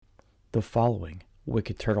The following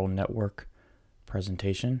Wicked Turtle Network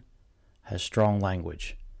presentation has strong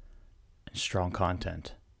language and strong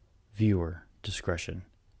content. Viewer discretion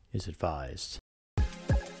is advised.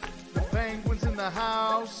 The Penguins in the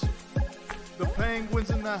house. The Penguins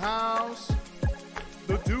in the house.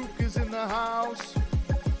 The Duke is in the house.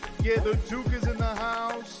 Yeah, the Duke is in the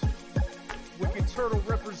house. Wicked Turtle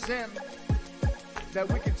represent that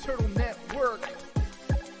Wicked Turtle Network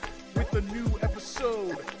with the new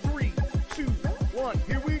episode. 3, 2, 1,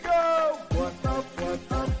 here we go! What up,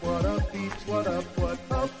 peeps? What up, peeps? What up,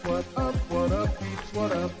 peeps? What up, peeps?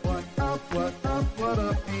 What up, peeps?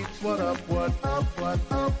 What up, peeps? What up,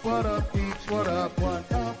 peeps? What up, peeps? What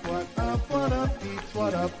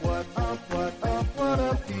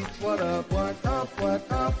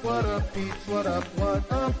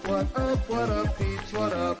up, peeps?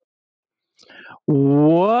 What up?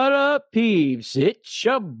 What up, peeps? It's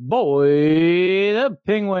your boy, the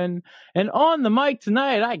Penguin. And on the mic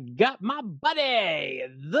tonight, I got my buddy,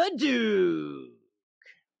 the Duke.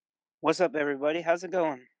 What's up, everybody? How's it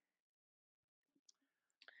going?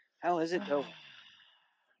 How is it going?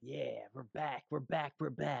 Yeah, we're back.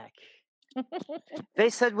 They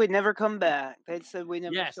said we'd never come back. They said we'd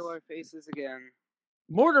never Yes. show our faces again.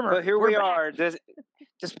 Mortimer. But here we're we back. are,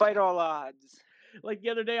 despite all odds. Like the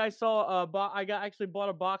other day, I saw actually bought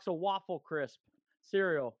a box of Waffle Crisp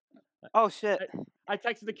cereal. Oh, shit. I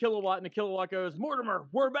texted the Kilowatt, and the Kilowatt goes, "Mortimer,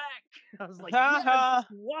 we're back." I was like, Ha "Yes, ha.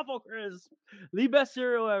 Waffle Crisp, the best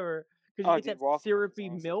cereal ever." Because Oh, you dude, get that Waffle Crisp is syrupy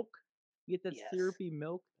awesome. milk. You get that Yes. syrupy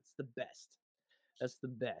milk. That's the best. That's the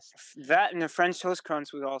best. That and the French Toast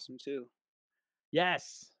Crunch was awesome, too.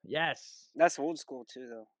 Yes. That's old school, too,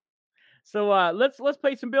 though. So let's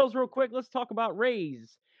pay some bills real quick. Let's talk about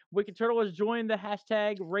Raze. Wicked Turtle has joined the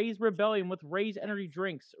hashtag Raze Rebellion with Raze Energy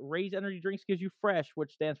Drinks. Raze Energy Drinks gives you fresh,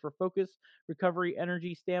 which stands for focus, recovery,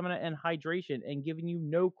 energy, stamina, and hydration, and giving you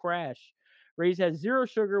no crash. Raze has zero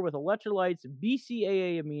sugar with electrolytes,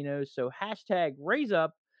 BCAA aminos, so hashtag Raise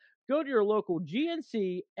Up. Go to your local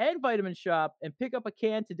GNC and vitamin shop and pick up a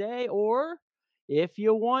can today, or if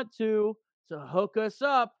you want to hook us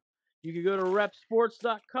up, you can go to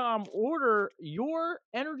repsports.com, order your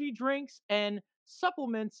energy drinks and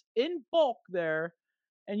supplements in bulk there,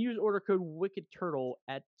 and use order code Wicked Turtle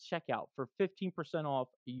at checkout for 15% off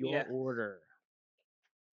your Yeah. order.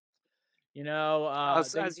 You know,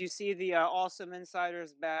 As you see the awesome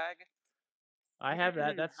Insiders bag. I have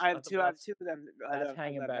that. I have two of them. That's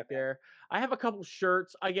hanging back there. I have a couple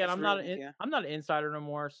shirts. Again, That's I'm not really- yeah. I'm not an insider no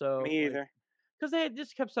more. So Me either. because they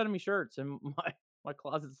just kept sending me shirts, and my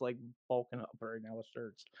closet's like bulking up right now with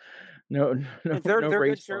shirts. No, They're good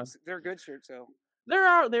Raze shirts. They're good shirts, though. They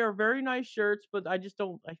are very nice shirts, but I just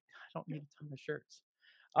don't need a ton of shirts.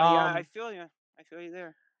 Yeah, I feel you. I feel you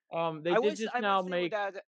there. They did just now make.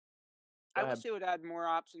 I wish they would add more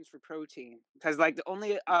options for protein, because like the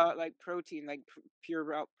only like protein, like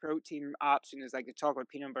pure protein option is like the chocolate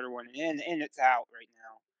peanut butter one, and it's out right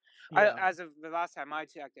now. Yeah. As of the last time I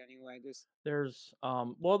checked, anyway. There's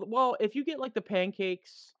well, if you get like the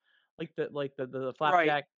pancakes, like the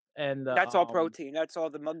flapjack and the, that's all protein. That's all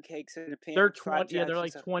the mug cakes and the pancakes. They're 20. Yeah, they're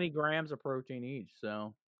like 20 grams of protein each.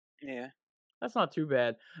 So yeah. That's not too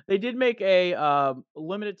bad. They did make a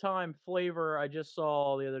limited time flavor I just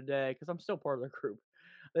saw the other day, because I'm still part of the group.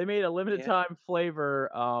 They made a limited time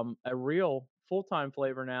flavor, a real full-time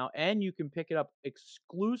flavor now, and you can pick it up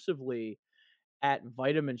exclusively at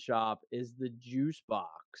Vitamin Shop, is the juice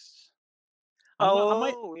box.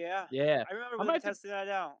 Yeah. Yeah. I remember when I tested that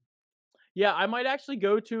out. Yeah, I might actually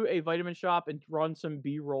go to a Vitamin Shop and run some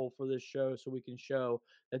B-roll for this show so we can show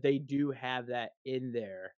that they do have that in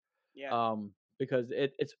there. Yeah. Because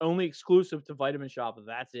it's only exclusive to Vitamin Shop.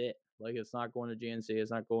 That's it. Like, it's not going to GNC.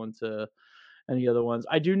 It's not going to any other ones.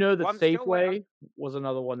 I do know that Safeway was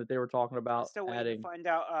another one that they were talking about I'm still waiting to find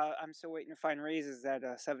out. I'm still waiting to find raises at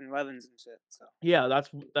 7-Elevens and shit. So yeah, that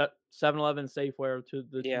 7-Eleven, Safeway are two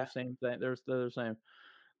same thing. They're the same.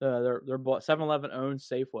 They're bought. 7-Eleven owns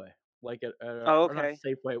Safeway. Like at okay. Not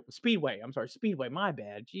Safeway, Speedway. I'm sorry, Speedway. My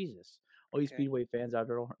bad. Jesus, all these Speedway fans out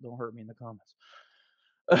there, don't hurt me in the comments.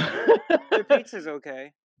 Their pizza's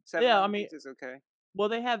okay. Yeah, I mean, pizza's okay. Well,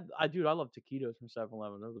 they have. I love taquitos from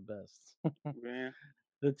 7-Eleven. They're the best. Yeah.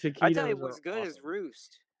 The taquitos. I tell you what's good is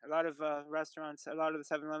Roost. A lot of restaurants, a lot of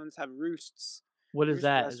the 7-Elevens have Roosts. What is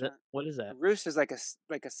that? What is that? Roost is like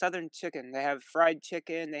a southern chicken. They have fried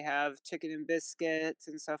chicken. They have chicken and biscuits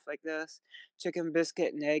and stuff like this. Chicken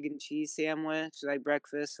biscuit and egg and cheese sandwich, like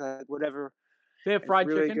breakfast, whatever. They have fried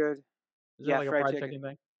really chicken. Good. Is it like a fried chicken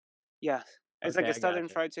thing? Yeah, it's like a southern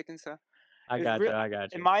fried chicken stuff. I got you.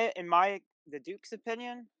 In my the Duke's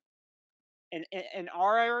opinion, in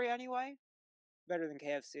our area anyway, better than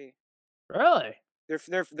KFC. Really?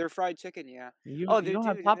 Their fried chicken, yeah. You Oh, you dude, don't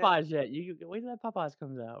have dude, Popeyes yet. You wait till that Popeyes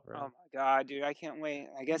comes out, oh bro. my god, dude, I can't wait.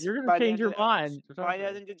 I guess You're gonna by the change end of your mind. by Trust the me.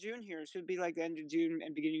 end of June here, it should be like the end of June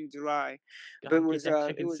and beginning of July. But God, get that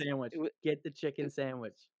chicken it sandwich. was Get the chicken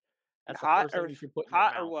sandwich. That's the hot first thing you should put in your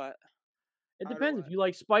hot or mouth. what? It Hot or depends. If what? you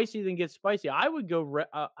like spicy, then get spicy. I would go.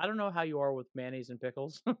 I don't know how you are with mayonnaise and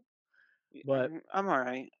pickles, but I'm all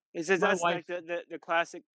right. It's just my that's wife, like the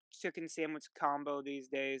classic chicken sandwich combo these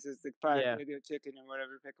days is the fried yeah, regular chicken and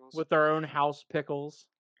whatever pickles. with their own house pickles.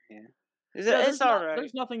 Yeah, Yeah, it's all right.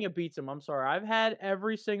 there's nothing that beats them. I'm sorry. I've had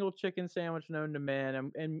every single chicken sandwich known to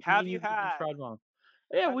man, and me Have and you you've even had tried one.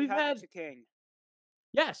 Yeah, have you we've had the had chicken?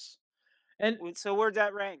 yes, and So where'd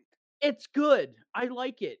that rank? it's good. I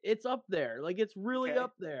like it. It's up there. Like it's really Okay,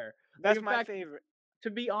 up there. Like that's in my fact, favorite.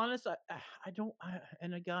 to be honest, I don't.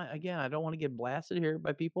 And again, I don't want to get blasted here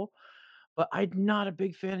by people, but I'm not a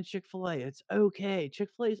big fan of Chick-fil-A. It's okay.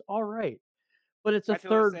 Chick-fil-A is all right, but it's a I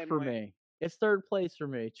feel the third same for way. me. It's third place for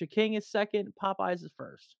me. Chiking is second. Popeyes is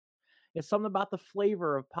first. It's something about the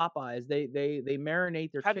flavor of Popeyes. They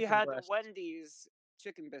marinate their Have you chicken had the breasts. Wendy's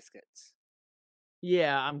chicken biscuits?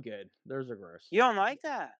 Yeah, I'm good. Those are gross. You don't like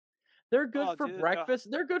that? They're good Oh, for dude, breakfast.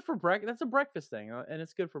 They're good for breakfast. That's a breakfast thing, and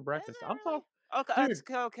it's good for is breakfast. it I'm really? talking, Okay, dude.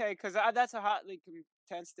 okay, because that's a hotly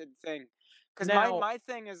contested thing. Because Now, my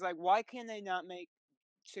thing is like, why can they not make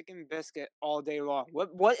chicken biscuit all day long?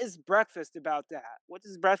 What is breakfast about that? What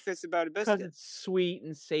is breakfast about a because biscuit? it's sweet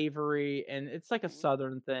and savory, and it's like a Mhm.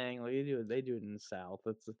 southern thing. Like they do it in the South.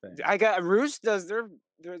 That's the thing. I got Roost does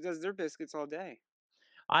their biscuits all day,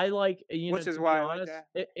 I like, which is to be why I like honest, that.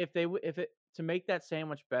 if they if it to make that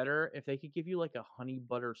sandwich better, if they could give you like a honey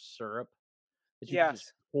butter syrup that you could just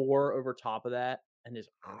Yes, pour over top of that and just,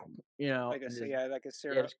 like and yeah, like a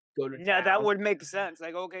yeah, syrup. just go to Yeah, that town. would make sense.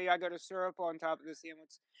 Like, okay, I got a syrup on top of the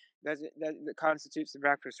sandwich. That constitutes the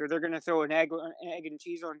breakfast, or they're gonna throw an egg and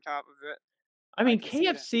cheese on top of it. I I mean, can see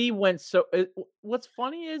that. KFC went so what's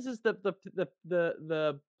funny is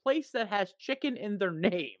the place that has chicken in their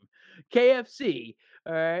name, KFC,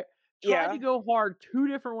 alright, tried to Yeah, go hard 2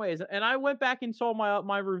 different ways, and I went back and saw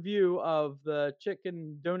my review of the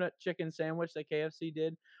chicken donut chicken sandwich that KFC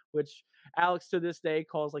did, which Alex to this day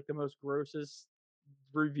calls, like, the most grossest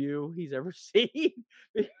review he's ever seen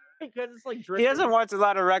because it's, like, he dripping. doesn't watch a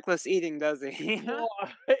lot of reckless eating, does he? Well,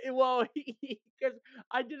 well, because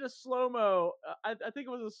I did a slow mo. I think it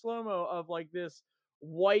was a slow mo of like this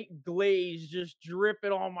white glaze just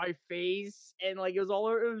dripping on my face, and like it was all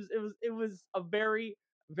over. It was a very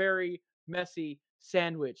messy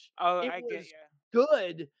sandwich. Oh, It I get was you.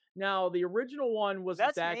 good. Now the original one wasn't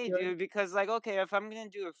That's that me, good. dude. Because like, okay, if I'm gonna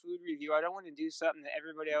do a food review, I don't want to do something that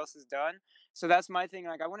everybody else has done. So that's my thing.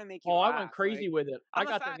 Like, I want to make you Oh, I went laugh. crazy Like, with it. I I'm a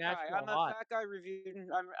got their fat guy. Nashville I'm a hot. fat guy reviewing.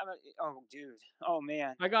 Oh, dude. Oh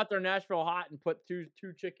man. I got their Nashville hot and put two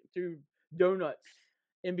donuts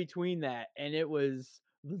in between that, and it was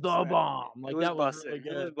the Sweat. bomb. It Like was that was really busting.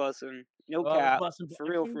 It was good. busting. No I was cap. busting. For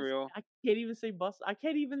real. For real. I can't even say bust. I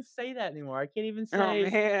can't even say that anymore. I can't even Oh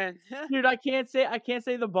say, man. dude. I can't say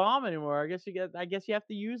the bomb anymore. I guess you have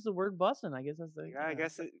to use the word busting. I guess that's the Yeah, I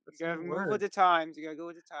guess you that's the gotta new move with word. the times. You gotta go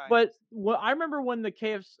with the But times. what I remember when the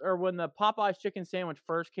KFC or when the Popeyes chicken sandwich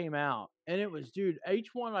first came out, and it was, dude. Each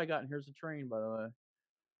one I got, and here's a train, by the way.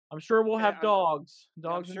 I'm sure we'll Yeah, have I'm dogs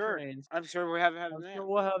and sure. trains. I'm sure we haven't had I'm sure them.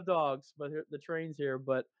 we'll have dogs, but the train's here.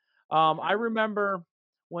 But I Okay. remember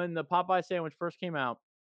when the Popeye sandwich first came out,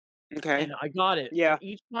 Okay. and I got it, and Yeah.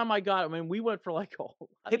 each time I got it, I mean, we went for like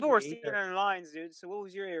I think People we were ate standing there. in lines, dude. So what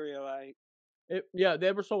was your area like? Yeah,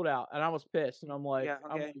 they were sold out, and I was pissed, and Yeah.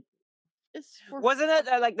 I'm Okay. like, it's for Wasn't it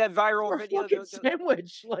like that viral for a video? fucking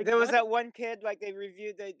sandwich. Like There was what? that one kid, like they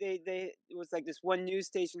reviewed. It was like this one news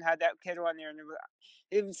station had that kid on there, and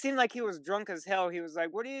it seemed like he was drunk as hell. He was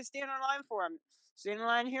like, "What are you standing in line for? I'm standing in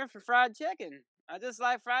line here for fried chicken. I just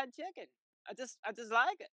like fried chicken. I just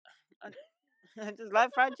like it. I, I just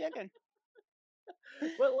like fried chicken.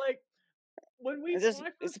 But like when I It's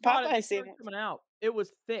first a got it, Popeye it started sandwich. coming out. It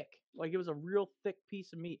was thick, like it was a real thick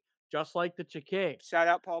piece of meat, just like the chicken. Shout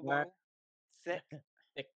out Paul Right? Bowl. Thick,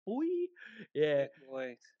 Thick boy. Yeah. thick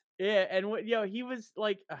boys. Yeah, and what he was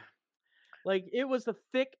like it was a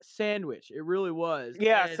thick sandwich. It really was.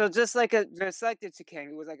 Yeah, And so just like the chicken,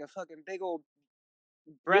 it was like a fucking big old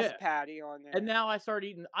breast yeah, patty on and there. now I started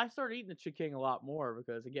eating the chicken a lot more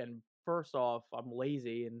because again, first off, I'm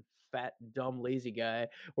lazy and fat, dumb, lazy guy.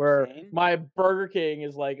 Where Same. my Burger King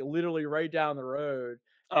is like literally right down the road,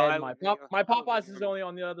 Oh, and my I would be Popeyes is only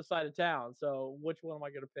on the other side of town. So which one am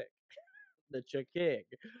I gonna pick? The chicken.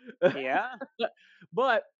 Yeah.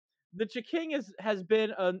 But the Chiking has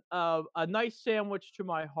been a nice sandwich to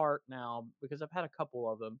my heart now because I've had a couple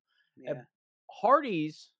of them. Yeah.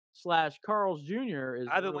 Hardee's slash Carl's Jr. is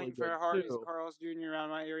I've been really waiting for good a Hardee's too. Carl's Jr. around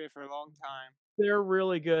my area for a long time. They're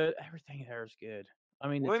really good. Everything there is good. I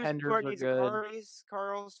mean, the tenders Williamsport are needs a good. Hardee's,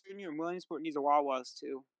 Carl's Jr., and Williamsport needs a Wawa's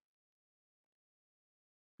too.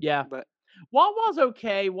 Yeah. But Wawa's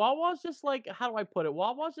okay. Wawa's just like, how do I put it?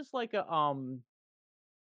 Wawa's just like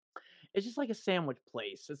it's just like a sandwich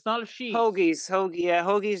place. It's not a Sheets. Yeah,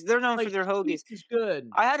 Hoagies, they're known Like for their Hoagies. Sheets is good.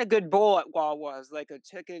 I had a good bowl at Wawa's, like a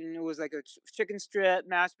chicken. It was like a chicken strip,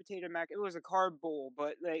 mashed potato mac. It was a carb bowl,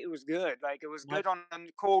 but like, it was good. Like it was My good on a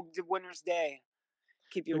cold winter's day.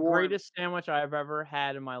 Keep you The warm. greatest sandwich I've ever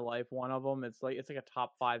had in my life, one of them, it's like a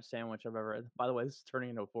top 5 sandwich I've ever had. By the way, this is turning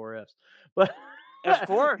into a 4Fs. But Of but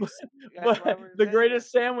course, that's why we're the saying it.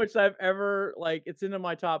 greatest sandwich I've ever like, it's into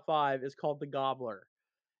my top 5 is called the Gobbler,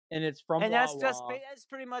 and it's from And Wawa. that's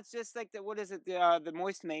pretty much just like the what is it the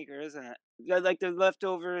moist maker, isn't it? Like the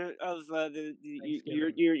leftover of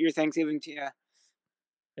Thanksgiving. your Thanksgiving yeah.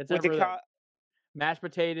 It's With the everything. Mashed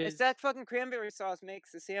it's potatoes. that fucking cranberry sauce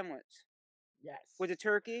makes the sandwich with the Yes.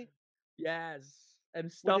 turkey Yes. And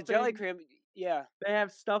with the jelly stuffing. cran. Yeah, They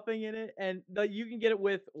have stuffing in it, and you can get it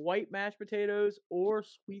with white mashed potatoes or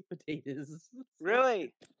sweet potatoes. So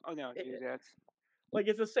really? Oh no, good. dude, Like,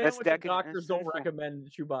 it's a that's sandwich that decadent. That's doctors don't sinful. recommend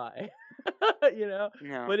that you buy, you know?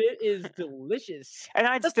 No, But it is delicious. and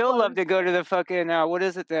I'd That's still why love to go to the fucking what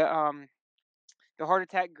is it the Heart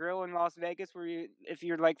Attack Grill in Las Vegas where you if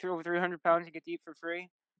you're like over 300 pounds you get to eat for free.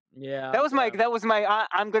 yeah, yeah. That was my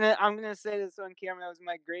I'm gonna say this on camera. That was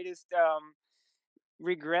my greatest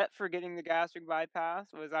regret for getting the gastric bypass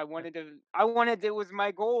was I wanted it was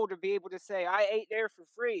my goal to be able to say I ate there for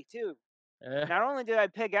free too. Eh, Not only did I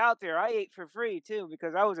pig out there, I ate for free too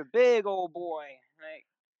because I was a big old boy.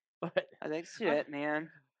 Like but I was like I shit, man.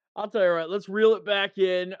 I'll tell you what, let's reel it back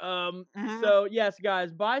in. Hmm. So, yes,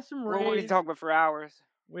 guys, buy some We can Rays. talk about for hours.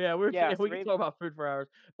 Yeah, Yeah, we can Ray, talk about food for hours.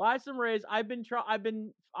 Buy some Rays.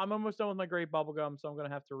 I'm almost done with my grape bubble gum, so I'm gonna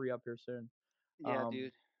have to re-up here soon. yeah, Um,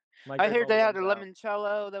 dude. my I grape heard they bubble had a gum's out.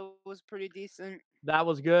 limoncello that was pretty decent. That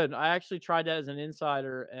was good. I actually tried that as an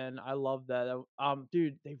insider, and I love that.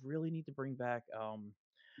 Dude, they really need to bring back,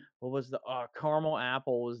 what was the caramel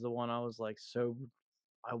apple was the one I was like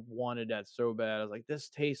I wanted that so bad. I was like, this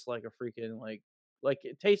tastes like a freaking like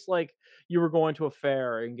it tastes like you were going to a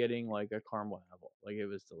fair and getting like a caramel apple. Like it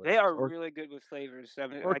was They delicious. are really good with flavors. I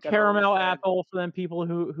mean, Or like I've always caramel said, apple for them people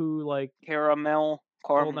who like don't know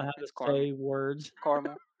caramel. how to It's caramel. say words.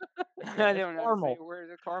 Caramel. Yeah, I it's don't know how to say caramel.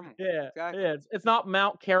 words. It's caramel. Yeah, Exactly. yeah. It's not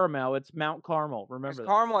Mount Caramel. It's Mount Carmel. It's Remember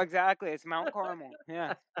caramel. Exactly. It's Mount Carmel.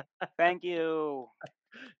 Yeah. Thank you.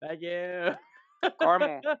 that. Thank you.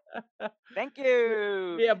 Caramel. Thank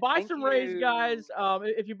you. Yeah, buy Thank some Rays, you. guys.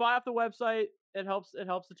 If you buy off the website, it helps. It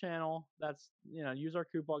helps the channel. That's use our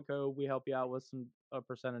coupon code. We help you out with some a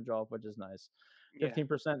percentage off, which is nice. Yeah.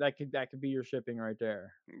 15%. That could be your shipping right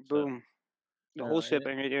there. So Boom. The whole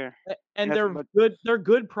shipping right there. and Nothing they're but good. They're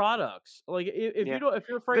good products. Like yeah. if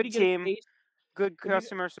you're afraid to Good get a team. taste, Good if you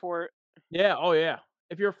customer support. yeah, oh yeah.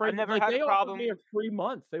 If you're I've afraid, never like had a they offered me a problem. free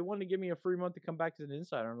month. They wanted to give me a free month to come back to the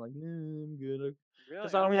insider. I'm like, nah, I'm good. Because Really? I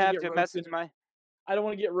I'm don't gonna want to have get to roped message my I don't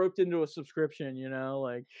want to get roped into a subscription.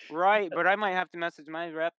 Like right, but I might have to message my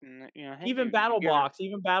rep and hey, even you get a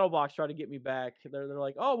BattleBox tried to get me back. They're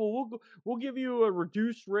like, oh well, we'll give you a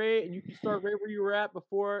reduced rate and you can start right where you were at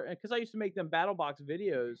before. And because I used to make them BattleBox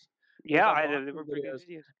videos, those yeah, they unboxing were pretty good videos,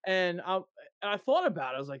 videos. and I thought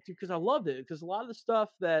about it. I was like, dude, because I loved it. Because a lot of the stuff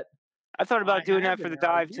that I thought I about doing have that in for the there,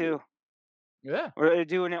 I dive do. too, Yeah, or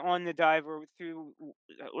doing it on the dive, or through,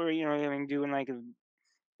 or doing like a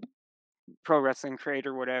pro wrestling crate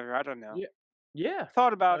or whatever. I don't know. yeah, yeah.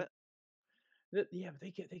 Thought about Uh, it. yeah, but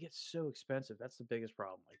they get so expensive. That's the biggest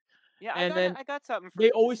problem. Like, Yeah, and then I got something they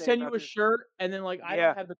to always say send you about a this. shirt, and then like I don't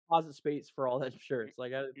Yeah, have the closet space for all that shirts.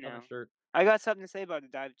 Like I had a ton no, of shirts. I got something to say about the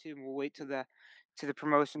dive too. We'll wait to the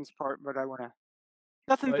promotions part, but I wanna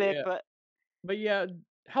nothing But big, yeah, but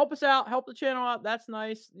help us out, help the channel out. That's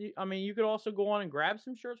nice. I mean, you could also go on and grab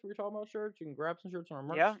some shirts. We were talking about shirts. You can grab some shirts on our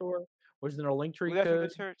merch yeah, store, which is in our link we tree got some code.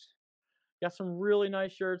 good shirts. Got some really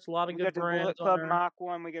nice shirts. A lot of We good got the Bullet brands on Club there. mock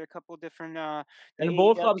one. We got a couple different the And the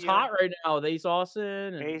Bullet Club's AEW, hot right now with Ace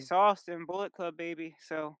Austin. And Ace Austin, Bullet Club baby.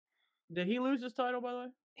 So did he lose his title by the way?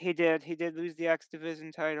 he did lose the X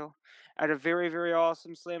Division title at a very very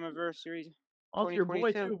awesome Slammiversary Also, your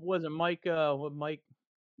boy 2022. too. Was it Mike? What Mike?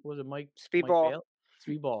 Was it Mike Speedball. Bailey?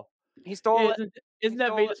 Speedball. He Yeah, stole it. He isn't that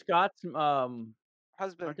stole Veda it. Scott's Husband,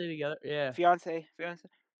 aren't they together? Yeah. fiance.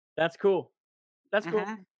 That's cool. That's cool.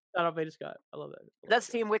 Mhm. Shout out Veda Scott. I love that. I love That's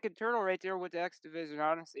that guy. Team Wicked Turtle right there with the X Division.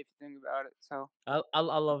 Honestly, if you think about it, so I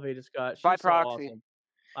love Veda Scott. by She's so proxy, awesome.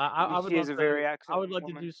 I would she love is a to. very I would excellent like to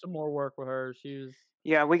woman. do some more work with her. She was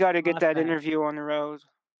Yeah, we got to get class that act. interview on the road.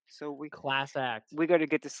 So Class act. we got to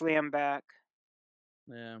get the Slam back.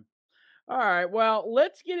 Yeah. All right. Well,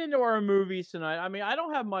 let's get into our movies tonight. I mean, I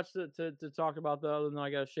don't have much to talk about though, other than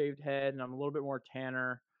I got a shaved head and I'm a little bit more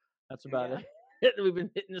tanner. That's about it. We've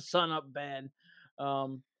been hitting the sun up bad.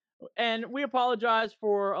 And we apologize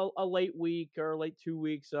for a late week or late 2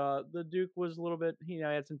 weeks. The Duke was a little bit,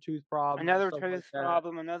 had some tooth problems. Another and stuff like tooth that.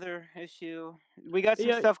 problem, another issue. We got some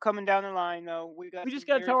Yeah. stuff coming down the line though. We got We just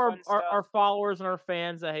some gotta very tell fun our stuff. followers and our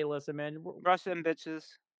fans that hey, listen, man, Brush them bitches.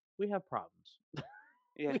 we have problems.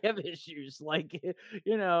 Yeah. We have issues. Like,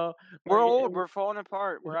 you know, We're like, old. We're falling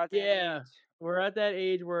apart. We're at that yeah, age. we're at that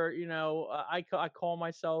age where I call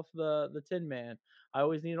myself the Tin Man. I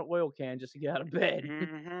always need an oil can just to get out of bed.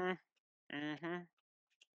 Mm-hmm. Mm-hmm.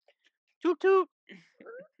 Toot toot.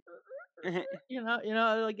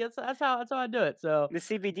 Like that's how I do it. So The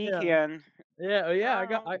CBD yeah, can. yeah.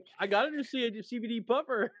 Oh, I got a new CBD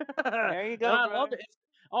puffer, there you and go, I love brother. it.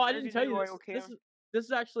 Oh, I There's didn't your tell new you oil this. can. This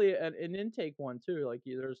is actually an intake one too. Like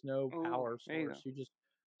there's no Ooh, power there you go. source. You just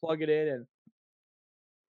plug it in and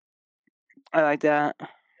I like that.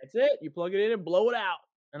 that's it. You plug it in and blow it out,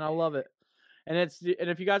 and I love it. And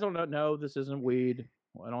if you guys don't know, this isn't weed.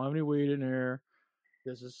 I don't have any weed in here.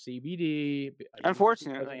 This is CBD. I use it because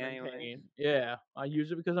Unfortunately, I'm in anyway. pain. Yeah, I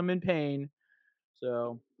use it because I'm in pain.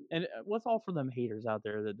 So, and what's all for them haters out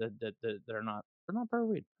there that are not they're not pro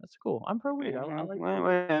weed? That's cool. I'm pro weed. Yeah, I like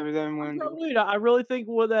whatever that I'm one pro do. weed. I really think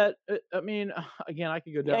with that. I mean, again, I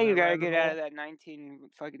could go Yeah, down you that gotta rabbit get out hole. of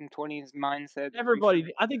that 1920s mindset.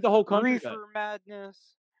 Everybody, I think the whole country does. Reefer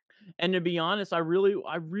madness. And to be honest, I really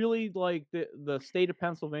like the state of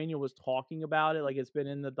Pennsylvania was talking about it. Like it's been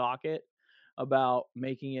in the docket about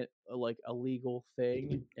making it like a legal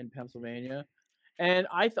thing in Pennsylvania. And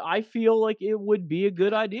I feel like it would be a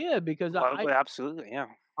good idea because Well, absolutely, yeah.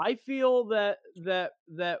 I feel that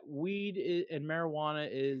weed and marijuana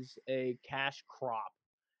is a cash crop,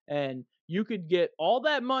 and you could get all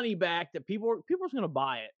that money back that people's going to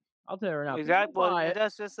buy it. I'll tell you right now, people Exactly. will buy Well, it.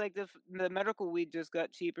 that's just like the medical weed just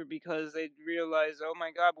got cheaper because they realized, oh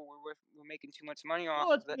my god, but we're making too much money off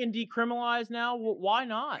Well, it's of it. being decriminalized now. Why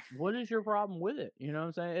not? What is your problem with it? You know what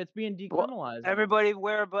I'm saying? It's being Well, decriminalized now. everybody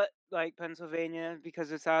where but like Pennsylvania because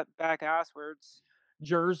it's out back asswards.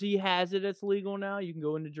 Jersey has it. It's legal now. You can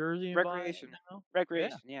go into Jersey and Recreation. buy it now.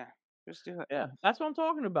 Recreation, yeah. Just do it. Yeah, that's what I'm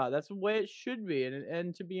talking about. That's the way it should be.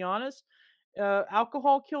 And to be honest,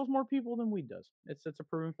 alcohol kills more people than weed does. It's a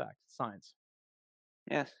proven fact. It's science.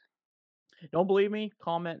 Yes. Don't believe me?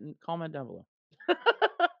 Comment down below.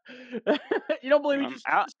 You don't believe me?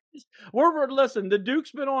 We're listen. The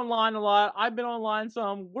Duke's been online a lot. I've been online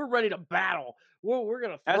some. We're ready to battle. We're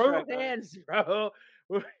gonna throw hands, bro.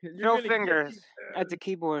 Throw fingers at the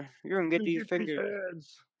keyboard. You're gonna get these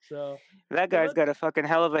fingers. So that guy's got a fucking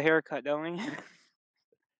hell of a haircut, don't he?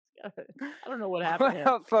 I don't know what happened. I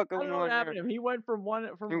don't know what happened to him. He went from one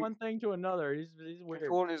thing to another. He's weird.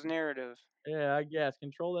 Controlling his narrative. Yeah, I guess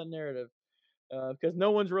control that narrative. Because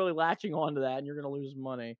no one's really latching on to that, and you're gonna lose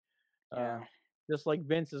money. Yeah. Just like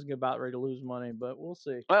Vince is about ready to lose money, but we'll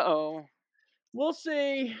see. Uh-oh. We'll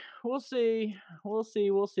see. But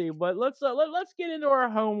let's get into our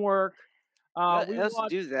homework. Let's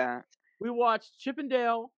do that. We watched Chip and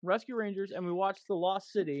Dale Rescue Rangers, and we watched The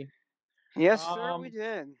Lost City. Yes, sir, we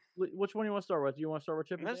did. Which one do you want to start with? Do you want to start with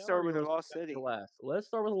Chip and Dale? Let's start with The Lost City. Let's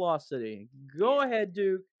start with The Lost City. Go ahead,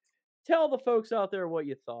 Duke. Tell the folks out there what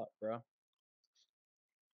you thought, bro.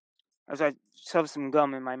 As I shove some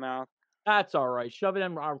gum in my mouth. That's all right. Shove it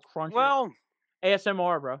in our crunch. Well,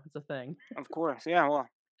 ASMR, bro. It's a thing. Of course, yeah. Well,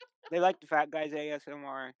 they like the fat guys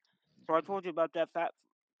ASMR. So I told you about that the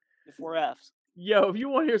 4 Fs. Yo, if you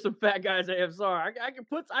want to hear some fat guys ASMR,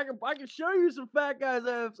 I can show you some fat guys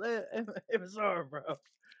ASMR, bro.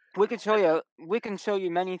 We can show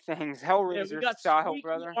you many things. Hellraiser style,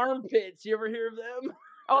 brother. Armpits. You ever hear of them?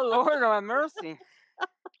 Oh Lord, have mercy.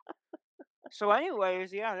 So,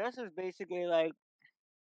 anyways, yeah, this is basically like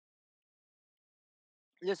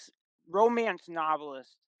this romance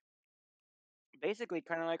novelist. Basically,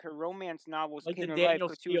 kind of like her romance novels like came the to life. Daniel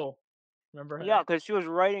Steele. Remember her? Yeah, because she was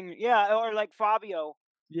writing. Yeah, or like Fabio.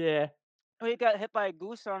 Yeah. He got hit by a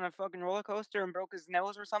goose on a fucking roller coaster and broke his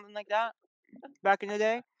nose or something like that back in the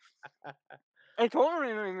day. It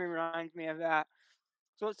totally reminds me of that.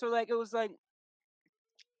 So like it was like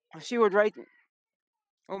she would write.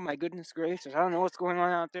 Oh my goodness gracious! I don't know what's going on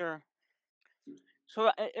out there. So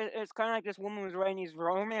it's kind of like this woman was writing these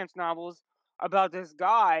romance novels about this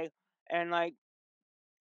guy, and like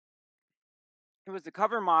it was the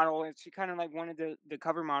cover model, and she kind of like wanted the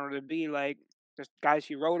cover model to be like this guy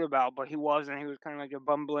she wrote about, but he wasn't. He was kind of like a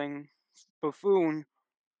bumbling buffoon,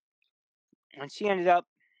 and she ended up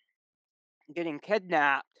getting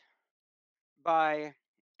kidnapped by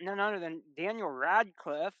none other than Daniel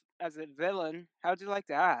Radcliffe as a villain. How'd you like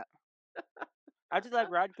that? How'd you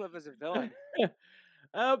like Radcliffe as a villain?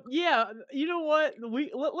 Yeah, you know what?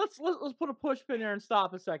 Let's put a push pin there and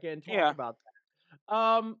stop a second and talk Yeah. about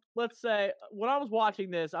that. Let's say when I was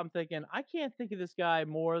watching this, I'm thinking I can't think of this guy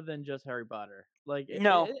more than just Harry Potter. Like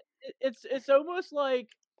No, it's almost like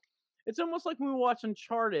when we watch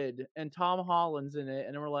Uncharted and Tom Holland's in it,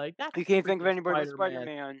 and we're like, that's you can't think of freaking anybody but Spider Man.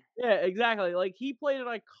 Spider-Man. Yeah, exactly. Like he played an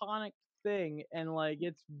iconic thing, and like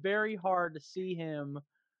it's very hard to see him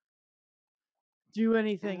do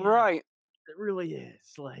anything else. Right. It really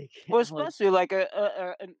is like Well, like especially like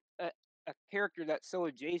a character that's so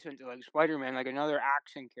adjacent to like Spider-Man, like another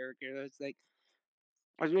action character that's like,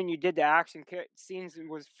 as when you did the action scenes, it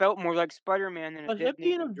was felt more like Spider-Man than it but him did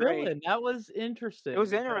being a Nathan Drake. villain, that was It was interesting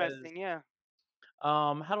because, interesting, yeah.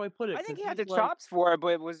 how do I put it? I think Because he had he's the like chops for it, but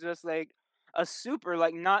it was just like a super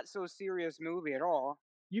like not so serious movie at all.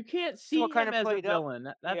 you can't So see it kind him of as a played up, villain.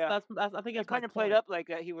 yeah. That's I think It that's my kind of played point. up like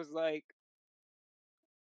that. He was like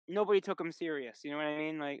nobody took him serious. You know what I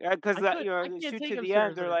mean? Like because that I the can't shoot take to him the end,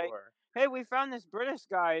 serious they're like, anymore. "Hey, we found this British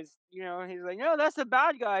guy's." You know, he's like, "No, that's the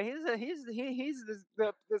bad guy. He's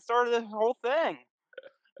the start of the whole thing."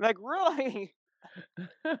 Like, really,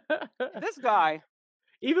 this guy?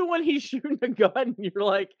 Even when he's shooting a gun, you're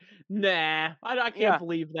like, "Nah, I can't Yeah,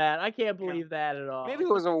 believe that. I can't yeah. believe that at Maybe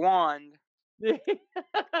all." it was a wand. I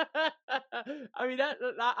mean,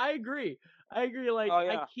 I agree. I agree, like, Oh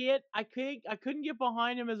yeah, I couldn't get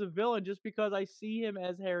behind him as a villain just because I see him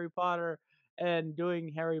as Harry Potter and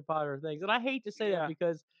doing Harry Potter things, and I hate to say that yeah.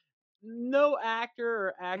 because no actor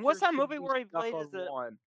or And what's actress that should movie be where he stuck played on as the?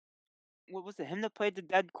 one. What was it? Him that played the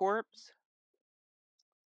dead corpse?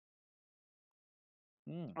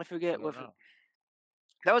 I I forget don't what. know.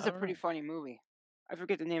 That was I a don't pretty know. funny movie. I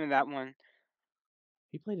forget the name of that one.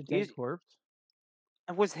 He played a dead He's, corpse?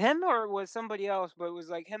 it was him or was somebody else, but it was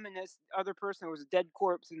like him and this other person. It was a dead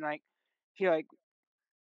corpse, and like he like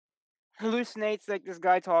hallucinates like this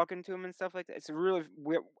guy talking to him and stuff like that. It's a really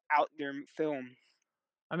weird, out there film.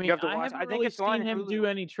 I You mean, have to I watch. haven't I think really it's on seen him do Hulu.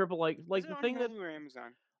 any triple Is like, it the on thing that Hulu or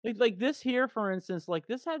Amazon? like this here, for instance, like,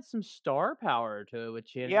 this had some star power to it with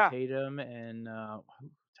Channing Yeah, Tatum and, oh, man,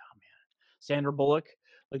 Sandra Bullock.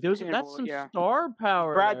 Like, those Sandra that's Bullock. some Yeah, star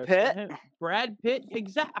power Brad there, so Pitt. him Brad Pitt,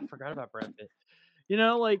 I forgot about Brad Pitt. You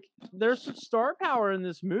know, like, there's some star power in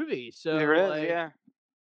this movie, There so, is. like, Yeah.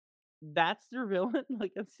 that's their villain?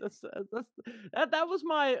 Like, that was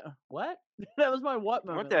my what? That was my what What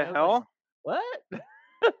moment, the like, I was like, hell? "What?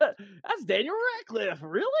 That's Daniel Radcliffe,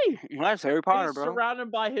 really?" Well, that's Harry And Potter, he's bro.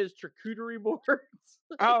 surrounded by his charcuterie boards.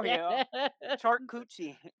 Oh Yeah. yeah,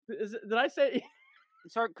 charcuterie, Did I say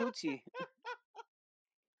charcuterie.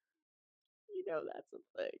 that's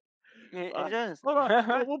a thing. It is. Hold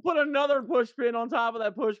on. We'll put another push pin on top of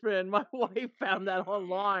that push pin. My wife found that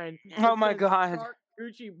online. Oh It my says god.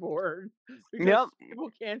 charcuterie board because Yep. people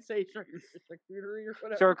can't say charcuterie or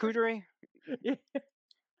whatever. Charcuterie. Yeah,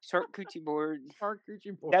 Charcuterie board.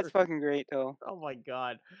 charcuterie That's board. fucking great though. Oh my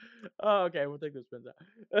god. Oh, okay, we'll take those pins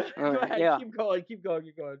out. Go ahead, Yeah. keep going, keep going,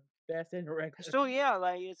 keep going. Fast and direct. So yeah,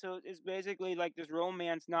 like it's basically like this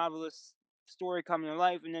romance novelist story coming to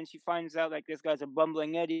life, and then she finds out like this guy's a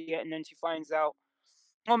bumbling idiot, and then she finds out,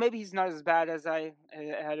 well, maybe he's not as bad as I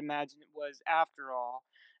had imagined it was after all,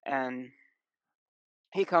 and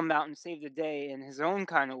he come out and saved the day in his own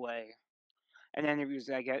kind of way. And then it was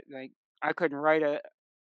like I couldn't write a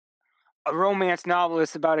romance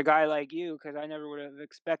novelist about a guy like you because I never would have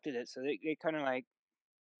expected it. So they kind of like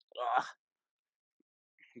ugh,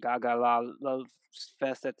 Gaga love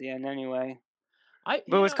fest at the end anyway. I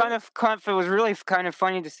But it you was know, it was really kind of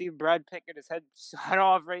funny to see Brad Pitt get his head shot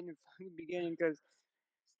off right in the fucking beginning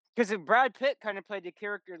because Brad Pitt kind of played the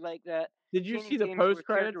character like that. did you Channing see the Tatum's post character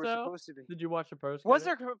credits was though? supposed to be. Did you watch the post Was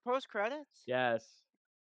credits? there post credits? Yes.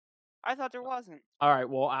 I thought there wasn't. All right,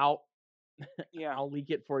 well, Yeah, I'll leak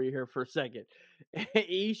it for you here for a second.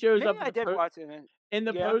 He shows maybe up I did watch it. in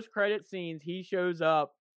the Yeah. post credit scenes. He shows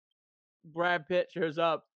up. Brad Pitt shows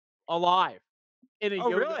up alive in a Oh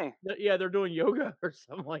yoga. really? Yeah, they're doing yoga or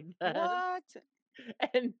something like that. What?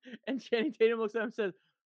 And Channing Tatum looks at him and says,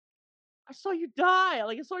 "I saw you die.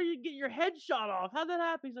 Like I saw you get your head shot off. How'd that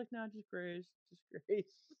happen?" He's like, "No, just grace, just grace."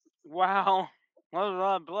 Wow. That was a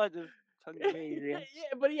lot of blood to tuck Yeah, away. yeah,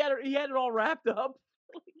 but he had it all wrapped up.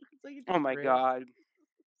 It's like, "It's Oh just my grace." god.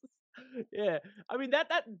 Yeah, I mean that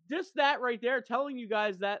just that right there, telling you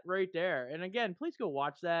guys that right there. And again, please go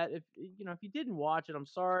watch that. If if you didn't watch it, I'm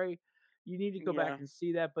sorry. You need to go back Yeah. and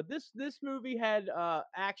see that. But this movie had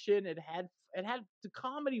action. It had the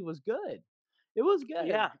comedy was good. It was good.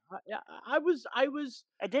 Yeah. Yeah, I was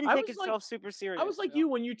It didn't I take was like itself super I was serious, like so you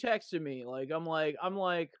when you texted me. I'm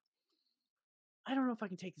like I don't know if I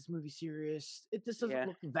can take this movie serious. This doesn't yeah.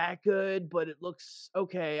 look that good, but it looks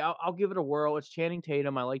okay. I'll give it a whirl. It's Channing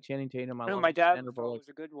Tatum. I like Channing Tatum. I No, love my dad Sandra thought it Bullock. was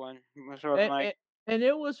a good one. So I'm And, like, and, and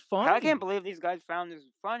it was I can't funny. believe these guys found this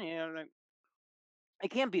funny. I'm like, it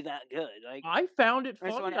can't be that good. Like, I found it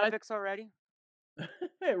it's on funny. Epics already,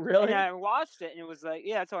 and Really I watched it, and it was like,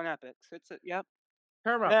 yeah, it's on Epics. It's a, yep.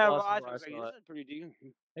 And Paramount then I Plus is watched. where I I was like, saw this it. is pretty decent.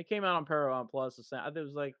 It came out on Paramount Plus. I think it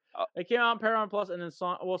was like Oh, it came out on Paramount Plus, and then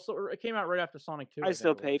so it came out right after Sonic 2. I I think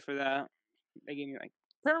still it was. pay for that. They gave me like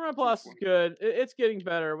Paramount three, Plus four. is good. It's getting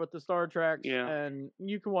better with the Star Treks, Yeah. and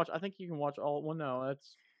you can watch. I think you can watch all. Well, no,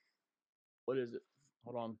 that's what is it?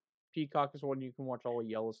 Hold on. Peacock is one you can watch all of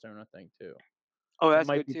Yellowstone. I think too. Oh, It that's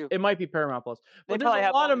might good be. too. It might be Paramount Plus, They but there's a probably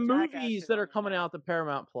have lot all of the Jackass movies shit that on are there coming now. out to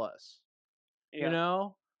Paramount Plus. You Yeah.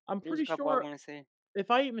 know, I'm There's a pretty couple I sure. want to say. If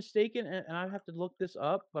I ain't mistaken, and I'd have to look this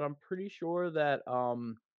up, but I'm pretty sure that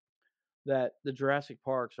the Jurassic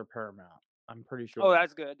Parks are Paramount. I'm pretty sure Oh, that.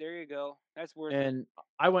 that's good. There you go. That's worth it. And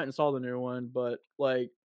I went and saw the new one, but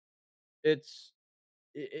like it's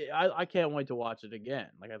I can't wait to watch it again.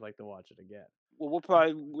 Like I'd like to watch it again. Well, we'll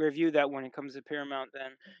probably review that when it comes to Paramount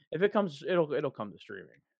then. If it comes, it'll come to streaming.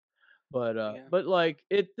 Yeah. But like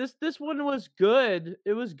this one was good.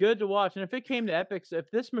 It was good to watch. And if it came to Epics,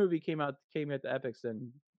 if this movie came at the Epics,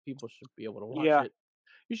 then people should be able to watch Yeah. it.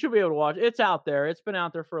 You should be able to watch it. It's out there. It's been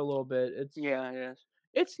out there for a little bit. Yeah, it is.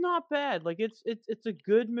 It's not bad. Like it's a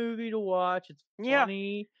good movie to watch. It's Yeah.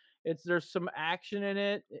 funny. There's some action in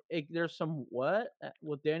it. There's some what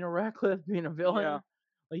with Daniel Radcliffe being a villain. Yeah.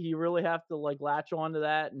 Like you really have to like latch onto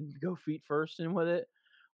that and go feet first in with it.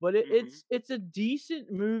 But Mhm. it's a decent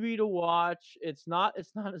movie to watch. It's not as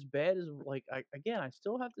bad as like I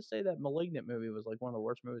still have to say that Malignant movie was like one of the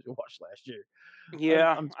worst movies we watched last year.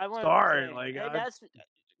 Yeah. I'm I wanted to sorry. say, Like hey, that's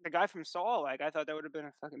the guy from Saw. Like, I thought that would have been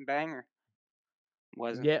a fucking banger.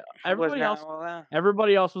 Wasn't. yeah, It was not all that.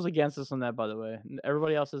 everybody else was against us on that, by the way.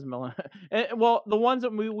 Everybody else is well, the ones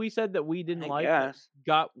that we said that we didn't I like guess.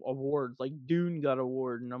 got awards. Like Dune got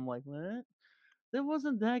award, and I'm like, what? That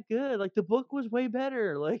wasn't that good. Like the book was way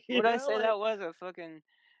better. Like Would I say like that was a fucking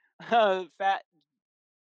fat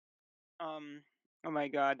oh my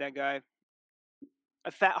god, that guy. A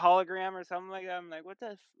fat hologram or something like that. I'm like, what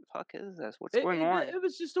the fuck is this? What's going on? it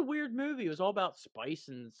was just a weird movie. It was all about spice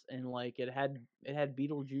and like it had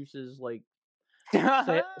Beetlejuice's like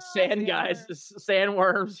sand guys,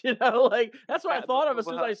 sandworms. Like that's what I Fat thought of as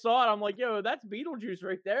soon as I Bubba. saw it. I'm like, yo, that's Beetlejuice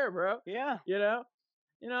right there, bro. Yeah. You know,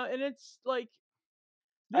 and it's like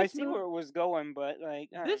I this see movie. where it was going, but like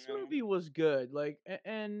I This don't know. movie was good. Like,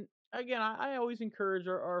 and again, I always encourage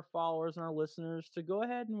our followers and our listeners to go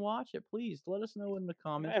ahead and watch it. Please let us know in the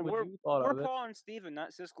comments Man, what we're you thought we're of it. Paul and Steven,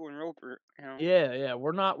 not Cisco and Roper, you know. Yeah,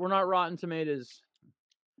 we're not Rotten Tomatoes.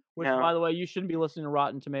 Which, No. by the way, you shouldn't be listening to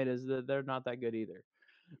Rotten Tomatoes. They're not that good either.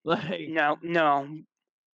 Like, No.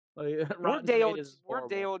 Rotten Tomatoes is We're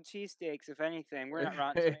day horrible. old cheesesteaks, if anything. We're not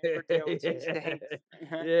rotten tomatoes, we're day old cheesesteaks.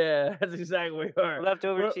 Yeah, that's exactly what we are.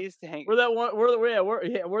 Leftover We're, cheesesteak. we're that one.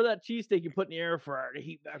 We're that cheesesteak you put in the air fryer to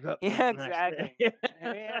heat back up. Yeah, the next exactly. day.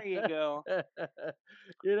 There you go.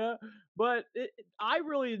 But I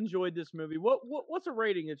really enjoyed this movie. What's a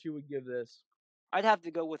rating that you would give this? I'd have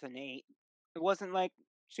to go with an 8. It wasn't like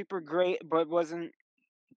super great, but it wasn't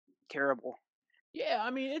terrible. Yeah,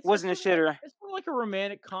 I mean, Wasn't a shitter. it's more like a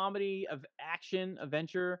romantic comedy of action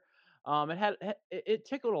adventure. It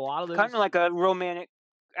tickled a lot of those. Kind of like a romantic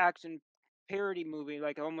action parody movie,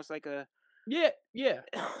 like almost like a Yeah.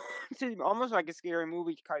 almost like a scary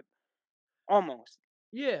movie type. Almost.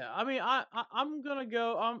 Yeah, I mean, I'm gonna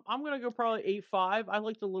go. I'm gonna go probably 8.5. I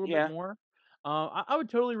liked it a little bit Yeah. more. I would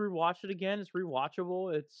totally rewatch it again. It's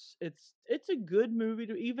rewatchable. It's a good movie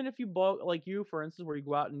to even if you bought like you for instance, where you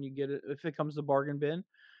go out and you get it if it comes to bargain bin,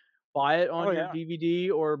 buy it on Oh your yeah.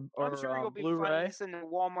 DVD or I'm sure you'll be finding Blu-ray. this in the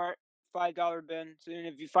Walmart $5 bin. So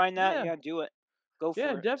if you find that, Yeah, yeah, do it. Go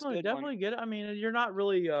yeah, for it. It's a good one. definitely get it. I mean, you're not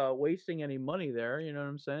really wasting any money there. You know what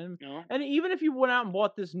I'm saying? No, And even if you went out and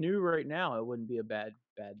bought this new right now, it wouldn't be a bad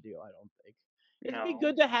deal. I don't think. It'd be no.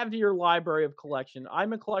 good to have to your library of collection.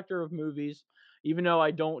 I'm a collector of movies, even though I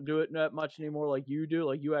don't do it that much anymore like you do.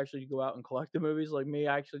 Like you actually go out and collect the movies. Like me,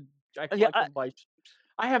 I Yeah, collect them by.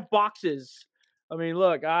 I have boxes. I mean,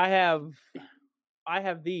 look, I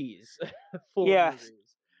have these full yeah. of movies.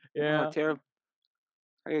 Yeah. Oh, terrible.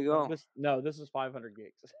 There you go. This is 500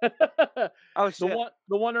 gigs. Oh The shit.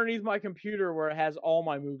 one underneath my computer where it has all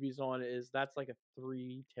my movies on that's like a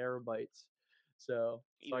 3 terabytes. So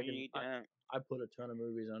You I can need that. I put a ton of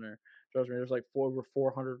movies on there. Trust me, there's like over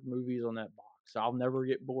 400 movies on that box. I'll never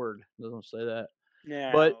get bored. Doesn't say that.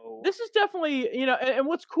 But No. this is definitely, and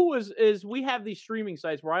what's cool is we have these streaming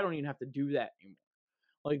sites where I don't even have to do that anymore.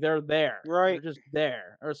 Like they're there, they're Right. just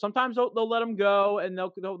there. Or sometimes they'll let them go and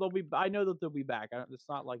they'll be. I know that they'll be back. It's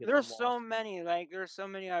not like it's a There's so loss. many, like there's so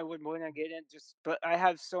many I would want to get in just but I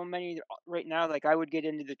have so many right now, like I would get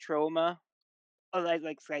into the Trauma.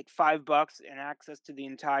 Like $5 and access to the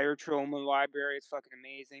entire Trauma library. It's fucking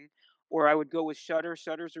amazing. Or I would go with Shutter.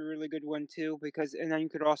 Shutter's a really good one too because and then you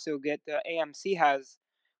could also get the AMC has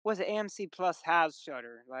was it AMC Plus has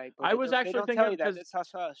Shutter like but I was they actually don't thinking tell of you that. because It's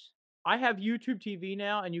hush hush. I have YouTube TV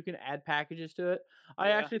now, and you can add packages to it. I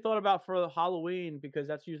Yeah. actually thought about for Halloween because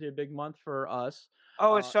that's usually a big month for us.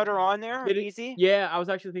 Oh, is Uh, Shutter on there? get it? Easy. Yeah, I was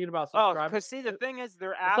actually thinking about Oh, subscribing. cause see the thing is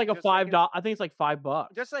their It's app like a $5. I think it's like $5.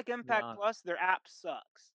 just like To be Impact honest. Plus, their app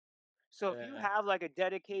sucks. So if you Yeah. have like a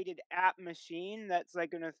dedicated app machine that's like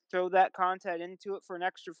gonna throw that content into it for an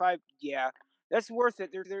extra 5, yeah, that's worth it.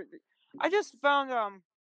 I just found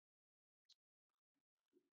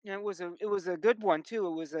it was a good one too.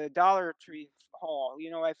 It was a Dollar Tree haul.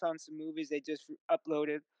 You know, I found some movies they just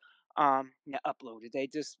uploaded. Yeah, uploaded. They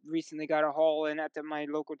just recently got a haul in at my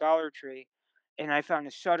local Dollar Tree, and I found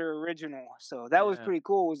a Shutter original. So that was Yeah. pretty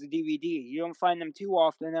cool. It was a DVD. You don't find them too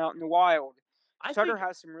often out in the wild. I Shutter think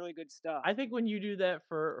has some really good stuff. I think when you do that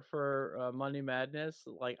for Money Madness,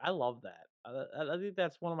 like I love that. I think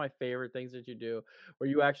that's one of my favorite things that you do, where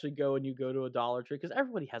you actually go and you go to a Dollar Tree because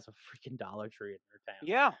everybody has a freaking Dollar Tree in their town.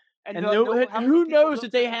 Yeah, and And no, no, how many who people knows go that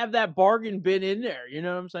to they the have that bargain bin in there? You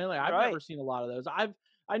know what I'm saying? Like I've never right? seen a lot of those.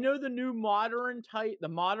 I know the new modern type, the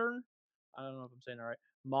modern. I don't know if I'm saying it right.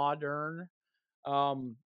 Modern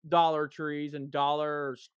um Dollar Trees and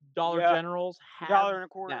Dollar Yeah, Generals have dollar and a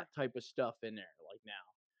quarter. that type of stuff in there like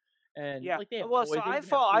now, and Yeah. like they have Well, so toys. They even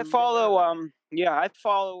have I food in follow there. yeah, I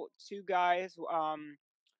follow two guys,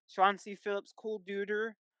 Sean C. Phillips, Cool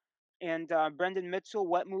Duder, and Brendan Mitchell,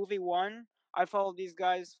 What Movie One. I followed these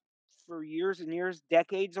guys for years and years,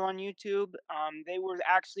 decades on YouTube. They were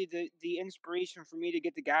actually the inspiration for me to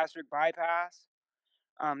get the gastric bypass.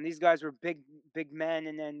 These guys were big men,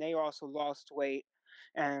 and then they also lost weight.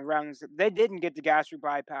 And they didn't get the gastric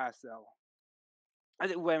bypass though.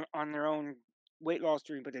 They went on their own weight loss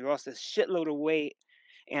journey, but they lost a shitload of weight.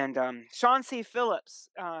 And Sean C. Phillips,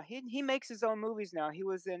 he makes his own movies now. He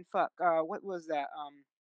was in what was that?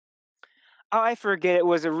 Oh, I forget. It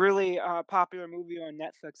was a really popular movie on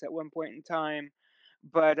Netflix at one point in time.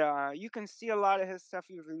 But you can see a lot of his stuff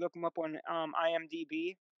if you look him up on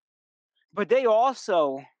IMDb. But they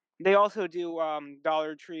also do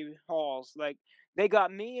Dollar Tree hauls. Like they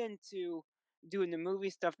got me into doing the movie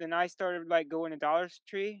stuff. Then I started like going to Dollar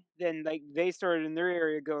Tree. Then like they started in their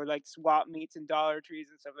area go like swap meets and Dollar Trees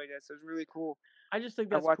and stuff like that. So it's really cool. I just think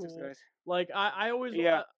I that's watch those cool. guys. Like I always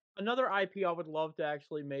Yeah. another IP I would love to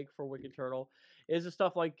actually make for Wicked Turtle is the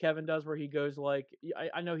stuff like Kevin does, where he goes like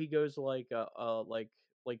I know he goes like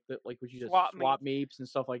like what you just Swap swap meets, meets and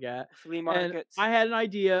stuff like that. flea And markets. I had an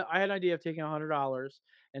idea. I had an idea of taking $100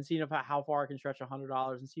 and seeing if how far I can stretch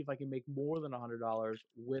 $100 and see if I can make more than $100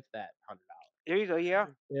 with that $100. There you go. Yeah.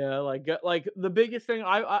 Yeah, like the biggest thing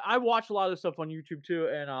I watch a lot of stuff on YouTube too,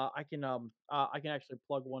 and I can actually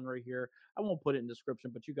plug one right here. I won't put it in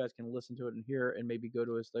description, but you guys can listen to it and hear it and maybe go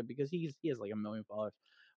to his thing because he has like 1 million followers.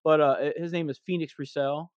 But his name is Phoenix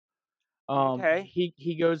Resell. Okay.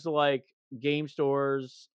 He goes to like game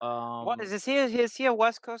stores. What is this? Is he a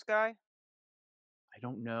West Coast guy? I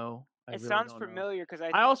don't know. I It really sounds don't know. familiar because I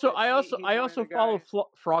I think also that I also he's I one of also the follow guys.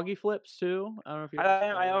 Froggy Flips too. I don't know if you ever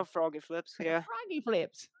I follow know Froggy Flips. him. Yeah. Froggy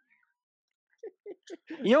Flips.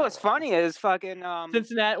 You know what's funny is fucking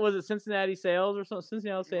Cincinnati, was it Cincinnati Sales or something?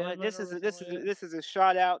 Cincinnati well, Salesman or something like that? this is a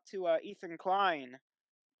shout out to Ethan Klein.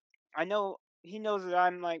 I know he knows that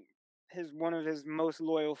I'm like his one of his most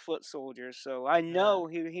loyal foot soldiers, so I Yeah. know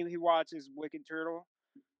he watches Wicked Turtle.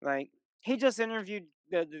 Like he just interviewed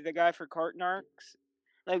the guy for Cartnarks.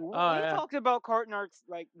 Like Oh we yeah, talked about Cartnarks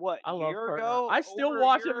like what I love year Cartnark. ago, I still over a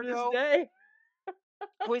watch year him to this ago. day.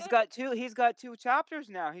 Well, he's got two chapters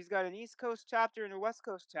now. He's got an East Coast chapter and a West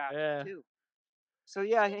Coast chapter Yeah. too. So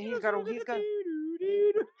yeah, he's got.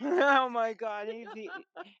 Oh my God!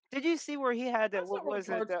 Did you see where he had that? That's What not where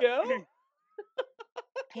the was it? cards go.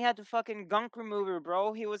 He had the fucking gunk remover,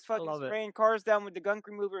 bro. He was I fucking love it. spraying cars down with the gunk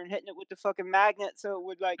remover and hitting it with the fucking magnet so it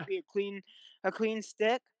would like be a clean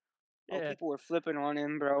stick. Oh, Yeah. people were flipping on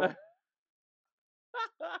him, bro.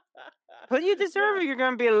 But you deserve it. You're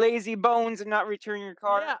gonna be a lazy bones and not return your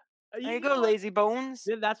card. Yeah, There you you go, know what? lazy bones.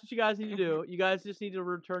 Yeah, that's what you guys need to do. You guys just need to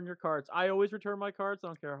return your carts. I always return my carts. I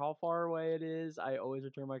don't care how far away it is. I always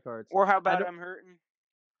return my carts. Or how I about don't, I'm hurting?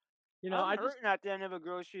 I I'm just, hurting at the end of a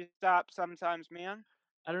grocery stop sometimes, man.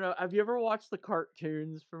 I don't know. Have you ever watched the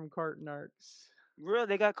cartoons from Carton Arcs? Really,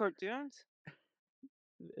 they got cartoons?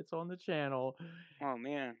 It's on the channel. Oh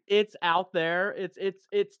man. It's out there.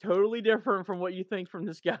 It's totally different from what you think from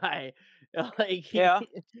this guy. Like Yeah.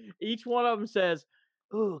 each one of them says,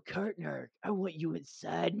 "Oh, Carton Arc, I want you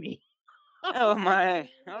inside me." Oh my.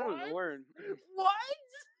 Oh What? lord. What?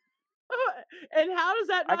 And how does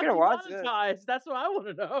that I not gotta watch this. demonetize? That's what I want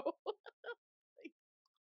to know.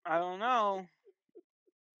 I don't know.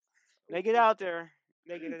 They get out there.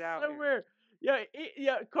 They get it out there. Somewhere. Yeah,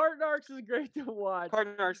 yeah. Carton Arcs is great to watch.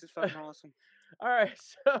 Carton Arcs is fucking awesome. All right,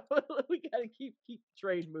 so we gotta keep the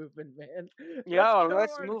train moving, man. Yo, go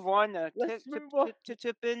let's on. move on to Let's move on.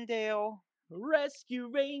 Chippendale. Rescue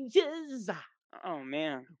Rangers. Oh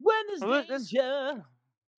man. When is Well, this- danger?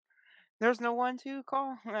 There's no one to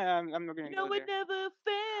call. I'm not gonna No, go it there. never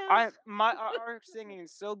fails. Our singing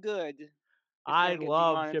is so good. It's I gonna get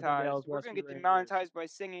love demonetized. Chippendales We're Rescue gonna get Rangers. demonetized by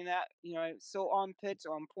singing that. You know, it's so on pitch,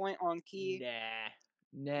 on point, on key.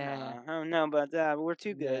 Nah. I don't know about that, but we're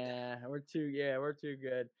too good. Nah, we're too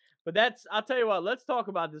good. But I'll tell you what, let's talk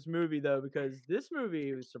about this movie though, because this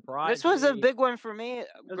movie was surprised. This was a big one for me It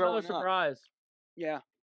was growing another up. surprise. Yeah.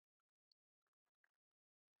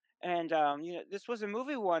 And you know, this was a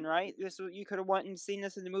movie one, right? You could have went and seen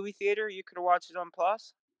this in the movie theater. You could have watched it on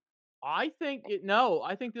Plus. I think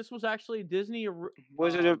this was actually Disney.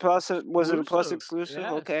 Was it a Plus? Was it a Plus exclusive, exclusive?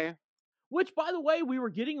 yes. Okay. Which, by the way,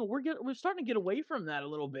 we're starting to get away from that a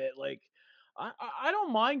little bit. Like, I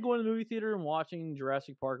don't mind going to the movie theater and watching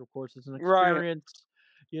Jurassic Park. Of course, it's an Right. experience.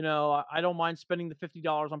 You know, I don't mind spending the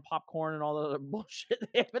 $50 on popcorn and all the other bullshit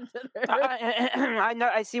they have in there. I know.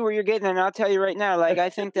 I see where you're getting, and I'll tell you right now. Like, I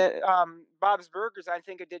think that Bob's Burgers, I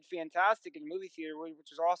think it did fantastic in the movie theater, which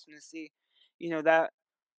was awesome to see. You know, that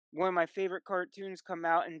one of my favorite cartoons come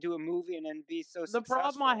out and do a movie and then be so The successful.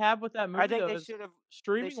 problem I have with that movie, I think though, they is should have.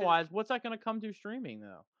 streaming wise, what's that going to come to streaming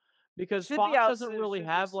though? Because Should be Fox out doesn't soon, really should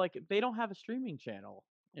have be- they don't have a streaming channel.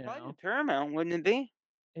 You Probably know, Paramount, wouldn't it be?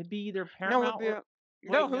 it'd be either No, Paramount it'd be or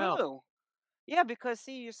no wait, no. Hulu. Yeah, because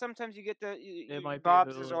see, sometimes you get might be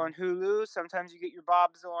Bob's is Hulu. on Hulu. Sometimes you get your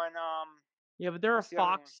Bob's on Yeah, but they're a What's the other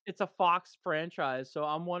one? Fox. It's a Fox franchise, so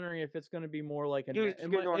I'm wondering if it's going to be more like a. You- Net- you it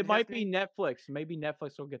get might, it on it might be Disney? Netflix. Maybe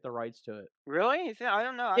Netflix will get the rights to it. Really? I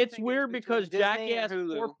don't know. I It's think weird between because Disney and Jackass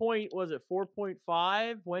Hulu.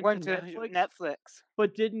 4.5 went Went to to Netflix, Netflix.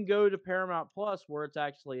 but didn't go to Paramount Plus where it's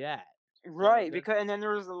actually at. Right, the- because and then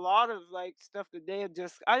there was a lot of like stuff that they had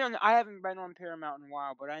just I don't know, I haven't been on Paramount in a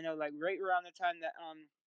while, but I know like right around the time that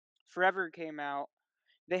Forever came out,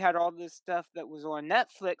 they had all this stuff that was on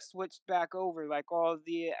Netflix switched back over, like all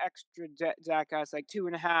the extra Jackass, like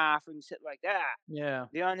 2.5 and shit like that. Yeah.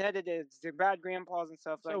 The unedited, the Bad Grandpas and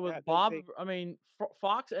stuff like So with that. Bob, I mean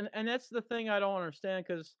Fox, and that's the thing I don't understand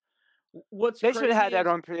because what's They should have had crazy that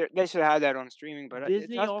is on. They should have had that on streaming, but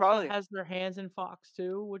Disney that's also probably has their hands in Fox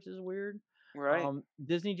too, which is weird. right.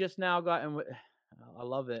 Disney just now got, and I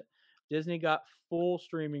love it. Disney got full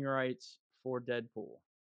streaming rights for Deadpool.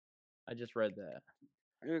 I just read that.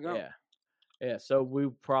 There you go. Yeah, yeah. So we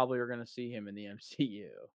probably are going to see him in the MCU,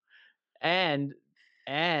 and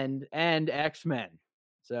X-Men.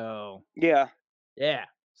 So Yeah. yeah.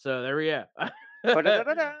 So there we go.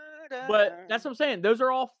 Ba-da-da-da-da. But that's what I'm saying. Those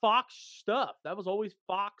are all Fox stuff. That was always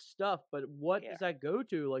Fox stuff. But what Yeah. does that go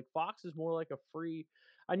to? Like Fox is more like a free.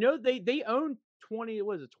 I know they own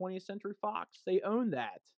 20th Century Fox. They own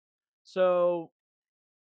that. So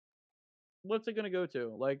what's it gonna go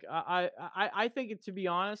to? Like I think to be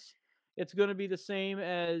honest, it's gonna be the same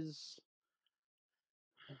as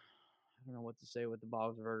I don't know what to say with the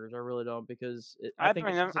Bob's Burgers. I really don't because I think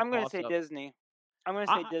it's just a I'm going to say toss-up. Disney. I'm going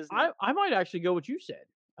to say Disney. I might actually go what you said.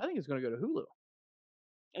 I think it's gonna go to Hulu.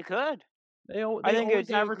 It could. They I think always it would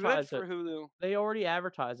do good advertise for it. Hulu. They already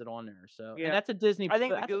advertise it on there. So Yeah. and that's a Disney. I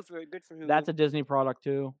think that's, it'd do good for Hulu. that's a Disney product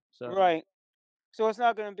too. So right. So it's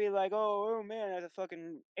not going to be like, oh man, that's a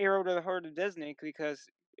fucking arrow to the heart of Disney because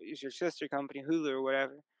it's your sister company, Hulu or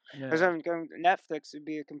whatever. Because yeah. I'm going Netflix would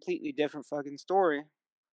be a completely different fucking story.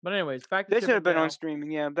 But anyways, back to They should have been on Chippendale.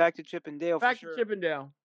 streaming. Yeah, back to Chip and Dale. Back for sure. to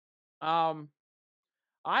Chippendale.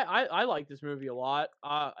 I like this movie a lot.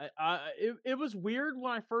 It was weird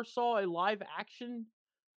when I first saw a live action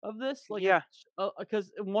of this. Like Yeah.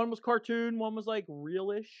 because one was cartoon, one was like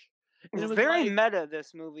realish. And It's it was very like, meta.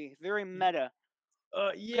 This movie, very meta.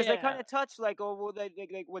 Because they kind Yeah. of touch like, oh well,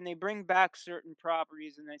 they when they bring back certain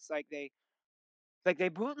properties, and it's like they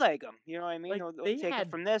bootleg them. You know what I mean? Like, They'll they take it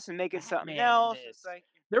had from this and make it something Batman in else. It's this. like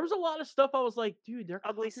There was a lot of stuff I was like, "Dude, they're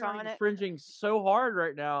Ugly copyright Sonic. infringing so hard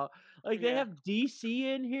right now." Like, they Yeah. have DC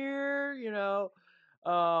in here,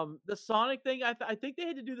 the Sonic thing, I think they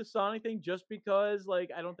had to do the Sonic thing just because, like,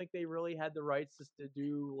 I don't think they really had the rights just to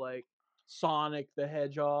do, like, Sonic the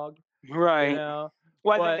Hedgehog, you Right. know?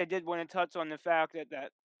 Well, I think But they did want to touch on the fact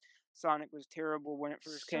that Sonic was terrible when it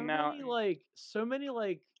first came out. And so many,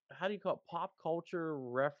 like, how do you call it, pop culture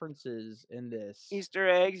references in this. Easter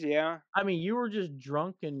eggs, yeah, I mean, you were just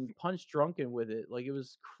drunk and punch drunken with it, like, it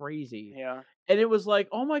was crazy, yeah, and it was like,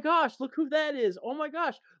 "Oh my gosh, look who that is. Oh my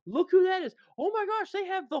gosh, look who that is. Oh my gosh, they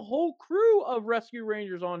have the whole crew of Rescue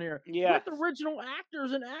Rangers on here yeah. with original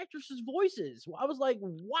actors and actresses' voices." I was like,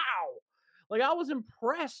 "Wow." Like, I was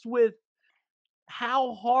impressed with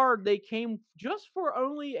how hard they came just for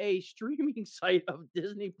only a streaming site of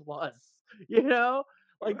Disney Plus, you know?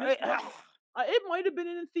 Like, this Right. was it might have been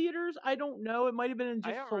in theaters, I don't know, it might have been in I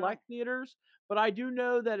just don't know. select theaters, but I do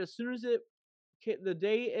know that as soon as it ca the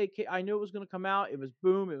day it ca I knew it was gonna come out, it was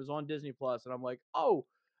boom, it was on Disney Plus, and I'm like, "Oh,"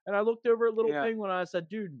 and I looked over at Little Yeah, Penguin, and I said,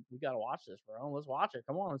 "Dude, we gotta watch this, bro, let's watch it,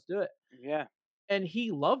 come on, let's do it." yeah. And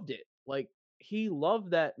he loved it. Like, he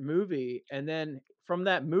loved that movie, and then from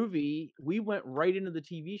that movie, we went right into the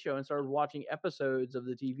TV show and started watching episodes of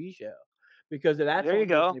the TV show because that's There you on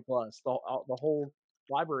go. Disney Plus. The whole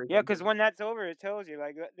library's Yeah, on because Disney. when that's over, it tells you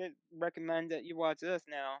like they recommend that you watch this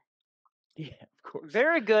now. Yeah, of course.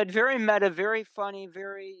 Very good, very meta, very funny,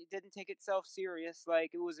 very didn't take itself serious.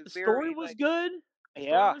 Like it was a The story very was like good. The story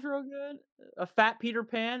yeah, was real good. A fat Peter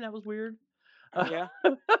Pan, that was weird. yeah.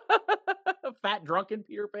 A fat drunken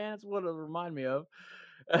Peter Pan, that's what it reminded me of.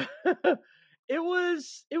 It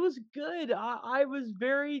was good. I was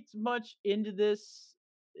very much into this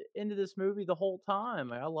movie the whole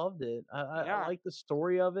time. I loved it. I Yeah. like the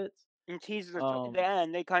story of it. And teased Um, the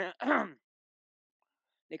end. They kind of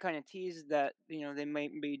they kind of teased that they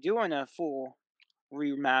might be doing a full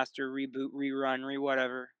remaster, reboot, rerun,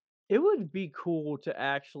 whatever. it would be cool to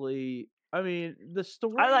actually. I mean, the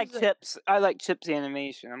stories that I like Chips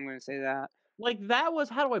animation. I'm gonna say that. like that was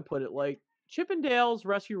how do I put it? Like Chippendales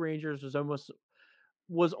Rescue Rangers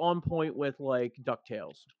was on point with like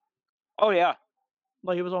DuckTales. Oh yeah,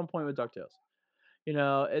 Like it was on point with DuckTales.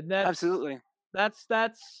 And absolutely.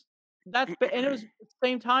 and it was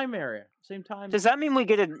same time area, same time. Does that mean we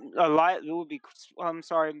get a live? It would be. I'm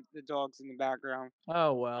sorry, the dogs in the background.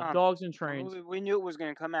 Oh well, Um, dogs and a trains. movie we knew it was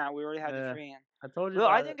gonna come out. We already had the Yeah, trailer. I told you Well,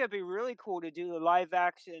 I about it. think it'd be really cool to do a live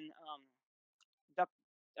action duck.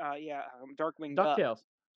 Yeah, Darkwing Duck. DuckTales,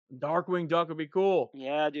 Darkwing Duck would be cool.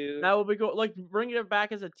 Yeah, dude. That would be cool. Like bringing it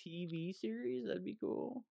back as a TV series, that'd be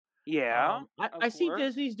cool. Yeah, of I see course.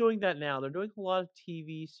 Disney's doing that now. They're doing a lot of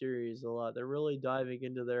TV series a lot. They're really diving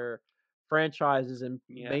into their franchises and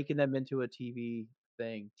Yeah. making them into a TV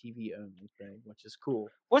only thing, which is cool.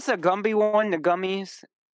 What's the Gumby one? The gummies.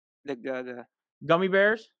 The Gummy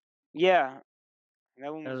bears, yeah,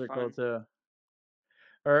 that one was those are cool fun. too.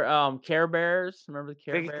 Or Care Bears. Remember the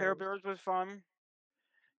Care Big Care Bears? Bears was fun.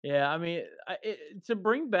 Yeah, I mean, to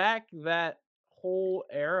bring back that whole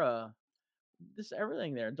era, this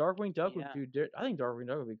everything there. Darkwing Duck would Yeah. I think Darkwing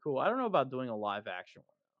Duck would be cool. I don't know about doing a live action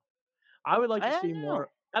one. I would like I to don't see know. more.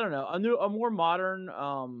 I don't know, a more modern.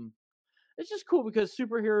 It's just cool because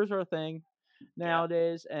superheroes are a thing Yeah.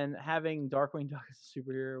 nowadays, and having Darkwing Duck as a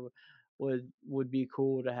superhero would be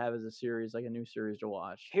cool to have as a series, like a new series to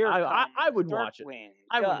watch. Here I comes would watch it. Darkwing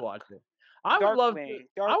I would Duck. watch it. I would love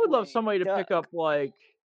Darkwing somebody to Duck. pick up like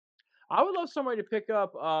I would love somebody to pick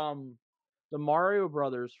up the Mario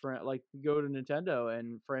Brothers like go to Nintendo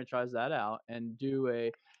and franchise that out and do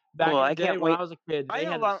a back Oh, in I the day can't when wait. I was a kid, I they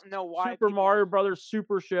don't had a know why Super people. Mario Brothers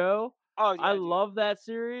Super Show. Oh I yeah, dude. love that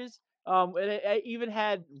series. It even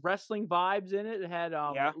had wrestling vibes in it. It had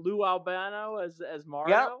Yeah. Lou Albano as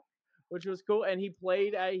Mario, which was cool, and he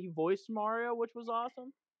voiced Mario, which was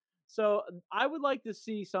awesome. So I would like to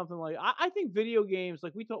see something like I think video games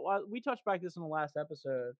like we touched back this in the last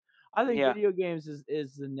episode. I think Yeah. video games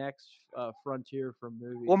is the next frontier for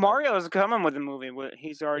movies. Well, Like, Mario's coming with a movie.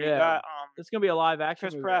 He's already yeah, got it's gonna be a live action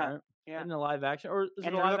Chris movie, Pratt. right? Yeah. Isn't it a live action or is it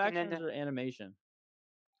And a they're live looking action or is into. it animation?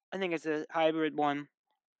 I think it's a hybrid one.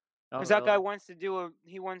 Oh, Because that guy really? wants to do a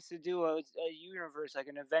universe like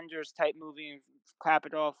an Avengers type movie and cap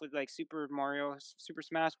it off with like Super Mario, Super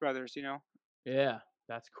Smash Brothers. Yeah,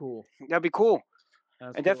 that's cool. That'd be cool.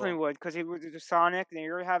 That's I definitely cool. would because he would do Sonic. And they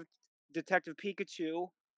already have Detective Pikachu.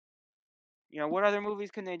 What other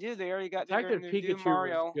movies can they do? They already got. They're Detective going to do Pikachu was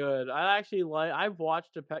Mario. good. I actually like. I've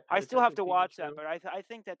watched I still have Detective to watch that, Pikachu. but I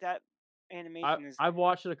think that animation is I've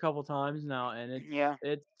watched it a couple times now, and yeah.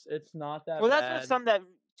 it's not that Well, that's what bad. some that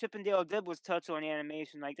Chippendale did was touch on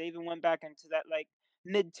animation. Like they even went back into that like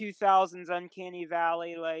mid 2000s Uncanny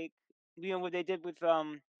Valley, like what they did with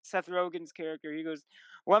Seth Rogen's character. He goes,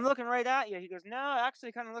 "Well, I'm looking right at you." He goes, "No, actually,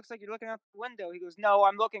 it kind of looks like you're looking out the window." He goes, "No,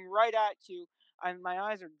 I'm looking right at you. My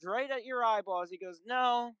eyes are right at your eyeballs." He goes,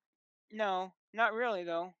 "No, no, not really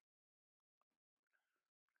though."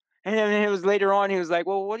 And then it was later on. He was like,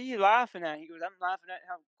 "Well, what are you laughing at?" He goes, "I'm laughing at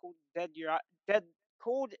how dead,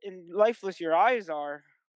 cold and lifeless your eyes are."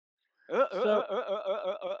 Uh, uh, uh, So uh,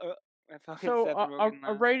 uh, uh, uh, I fucking so Seth Rogen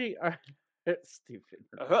a laugh. rating. It's stupid.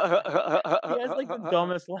 He has like the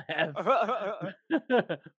dumbest laugh.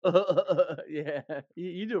 Yeah,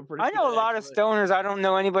 you do it pretty I good know a lot of actually. stoners. I don't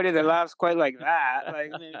know anybody that laughs quite like that.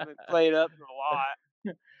 Like, I mean, they play it up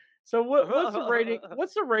a So what's the rating? lot.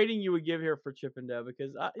 What's the rating you would give here for Chippendale?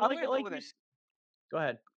 Because I'm gonna go like with a. go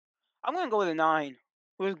ahead. I'm gonna go with a 9.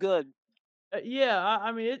 It was good. Yeah,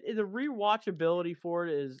 I mean the rewatchability for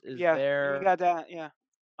it is Yeah, you there. got that. Yeah,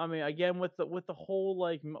 I mean, again, with the whole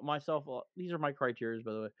like myself, these are my criterias,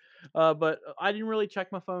 by the way. But I didn't really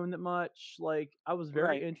check my phone that much. Like, I was very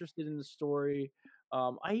right. interested in the story.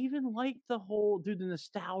 I even liked the whole the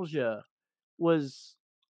nostalgia was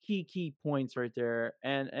key points right there,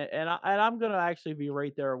 and I'm gonna actually be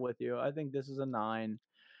right there with you. I think this is a 9.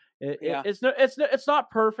 Yeah, It's not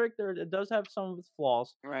perfect. It does have some of its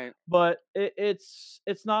flaws, right, but it's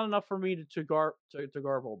not enough for me to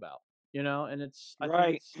garble about, and I think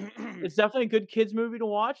right. it's definitely a good kids movie to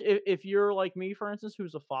watch if you're like me, for instance,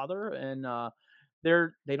 who's a father and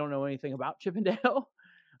they don't know anything about Chippendale.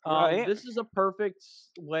 Right. This is a perfect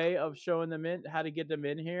way of showing them in how to get them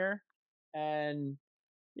in here, and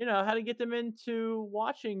how to get them into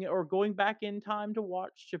watching or going back in time to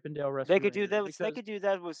watch Chippendale They Rescue could do Rangers that. They because could do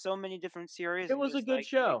that with so many different series it and was a just good like make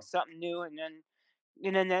show. something new, and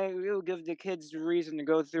then it'll give the kids the reason to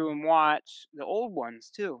go through and watch the old ones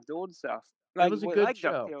too, the old stuff, It like was a good like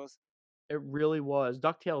show. Ducktales. It really was.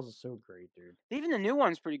 DuckTales is so great, dude. Even the new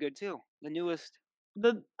one's pretty good too. The newest.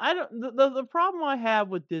 The I don't the problem I have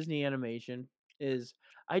with Disney animation is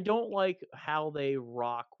I don't like how they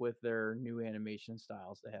rock with their new animation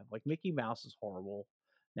styles they have. Like Mickey Mouse is horrible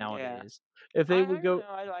Yeah, nowadays. If they I would don't go know.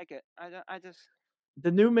 I like it. I don't. I just.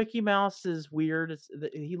 the new Mickey Mouse is weird.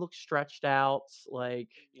 He looks stretched out, like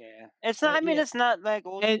Yeah, it's not. I mean, yeah. it's not like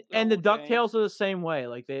the And the old days. DuckTales are the same way.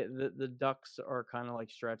 Like the ducks are kind of like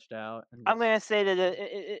stretched out and I'm just gonna say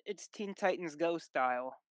that it's Teen Titans Go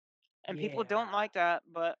style, and people yeah. don't like that,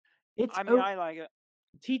 but It's I mean, I like it.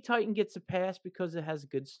 T Titan gets a pass because it has a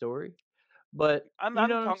good story, but you I'm know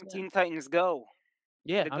what I'm talking saying? Teen Titans Go,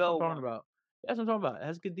 Yeah, the that's what Go I'm talking one. about. That's what I'm talking about. It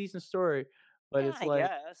has a good, decent story, but Yeah, it's I like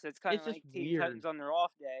guess it's kind it's of just like Teen weird. Titans on their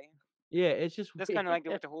off day. Yeah, it's just That's weird. kind of like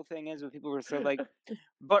what the whole thing is. When people were so like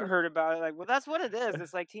butthurt about it, like, well, that's what it is.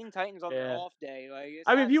 It's like Teen Titans on their Yeah. off day. Like, it's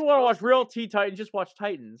I mean, if not you want to watch supposed to real be. T Titan, just watch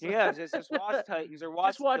Titans. Yeah, just watch Titans or watch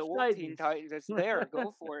Just the watch old Teen Titans. Titans. It's there.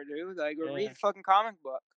 Go for it, dude. Like, or read Yeah. a fucking comic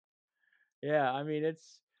book. Yeah, I mean,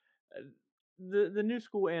 it's uh, the new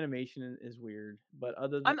school animation is weird, but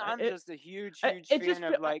other than I'm just a huge, I huge it just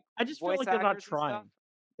fan of I like I just feel voice like they're not actors and stuff. trying.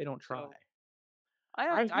 They don't try. So I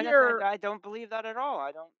definitely hear I don't believe that at all.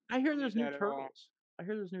 I don't I hear believe there's new that at all. turtles. I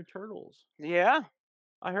hear there's new turtles. Yeah,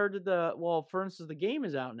 I heard that for instance, the game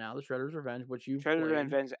is out now, the Shredder's Revenge, which you've Treasure played.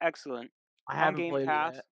 Revenge, excellent I on haven't Game played it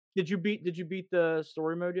yet. Pass. Did you beat the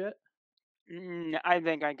story mode yet? I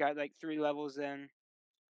think I got like 3 levels in.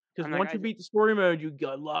 Because I'm like, once you beat the story mode, you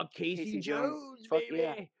unlock Casey Casey Jones. Jones, Fuck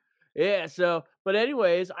yeah. baby. Yeah, so but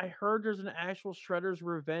anyways, I heard there's an actual Shredder's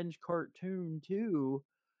Revenge cartoon too.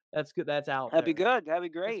 That's good. That's out That'd be there. good. That'd be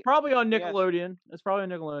It's great. probably on Yes. Nickelodeon. It's probably on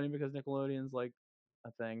Nickelodeon because Nickelodeon's like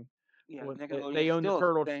a thing. Yeah, They Nickelodeon's own the still a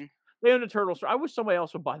Turtles. thing. They own the Turtles. I wish somebody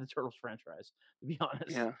else would buy the Turtles franchise. To be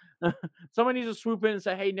honest, Yeah. somebody needs to swoop in and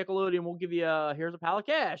say, "Hey, Nickelodeon, we'll give you here's a pile of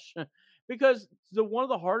cash," because the one of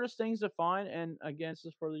the hardest things to find, and again, this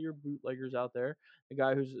is for your bootleggers out there,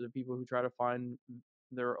 the people who try to find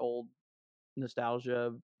their old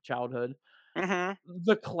nostalgia childhood, Mm-hmm.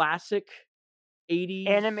 the classic '80s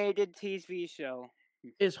Animated TV show.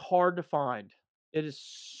 is hard to find. It is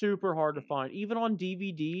super hard to find. Even on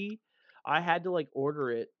DVD, I had to like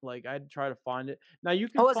order it. Like I'd try to find it. Now you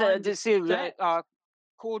can What was it? find Just see that sets.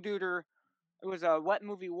 Cool Duder. It was a What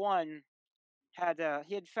Movie One had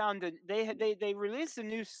he had found they released a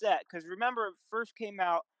new set because remember it first came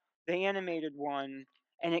out the animated one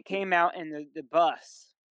and it came out in the bus.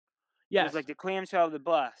 It was Yes, like the clamshell of the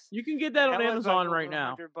bus, you can get that and on that was like Amazon over right a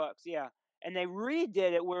now. $100. Yeah, and they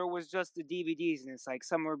redid it where it was just the DVDs, and it's like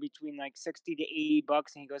somewhere between like 60 to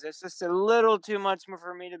 $80. And he goes, "It's just a little too much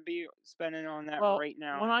for me to be spending on that Well, right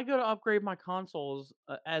now." when I go to upgrade my consoles,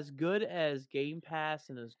 as good as Game Pass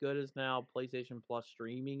and as good as now PlayStation Plus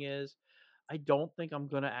streaming is, I don't think I'm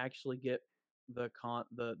gonna actually get the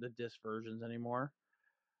disc versions anymore.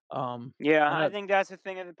 Yeah, I I know think that's a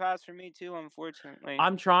thing of the past for me too, unfortunately.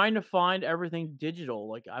 I'm trying to find everything digital.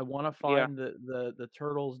 Like I want to Yeah, find the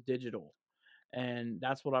Turtles digital, and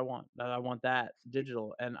that's what I want. I want that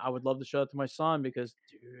digital, and I would love to show it to my son because,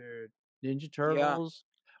 dude, Ninja yeah, Turtles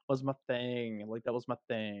was my thing. Like that was my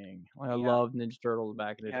thing. Like, I yeah, loved Ninja Turtles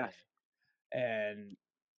back in the yeah, day, and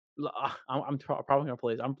probably gonna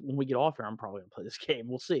play this. When we get off here, I'm probably gonna play this game.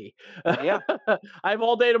 We'll see. yeah, I have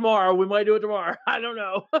all day tomorrow. We might do it tomorrow. I don't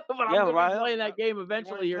know, but I'm yeah. gonna be Right. playing that game You want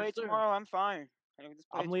eventually to here play it soon. tomorrow? I'm fine. I can just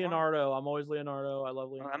play I'm it tomorrow. Leonardo. I'm always Leonardo. I love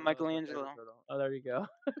Oh, I'm Leonardo. That's my favorite Michelangelo. turtle. Oh, there you go.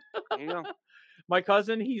 There you go. My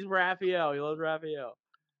cousin, he's Raphael. He loves Raphael.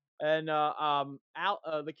 And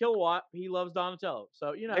the Kilowatt, he loves Donatello.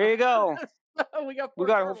 So There you go. we got We four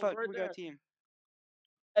got a whole turtles right we got a there. team,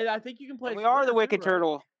 And I think you can play and we are the Splinter too, Wicked right?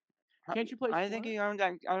 Turtle. Can't you play I think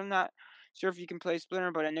Splinter? I'm not sure if you can play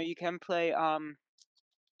Splinter, but I know you can play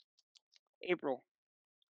April.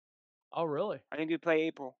 Oh, really? I think you play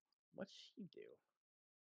April. What's she do?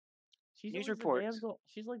 She's News always the reports. damsel.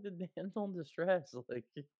 She's like the damsel in distress. Like,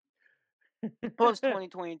 Well, it's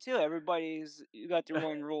 2022. Everybody's you got their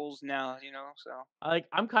own rules now, So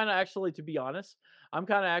I'm kind of actually, to be honest, I'm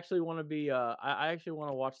kind of actually want to be. I actually want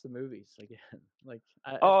to watch the movies again. Like,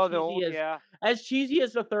 oh, the old yeah, as cheesy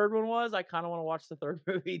as the third one was, I kind of want to watch the third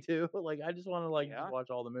movie too. Like, I just want to just yeah. watch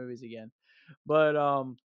all the movies again. But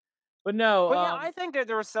but no, But yeah, I think that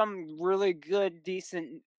there were some really good,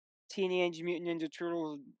 decent Teenage Mutant Ninja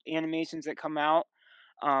Turtle animations that come out.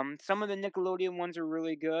 Some of the Nickelodeon ones are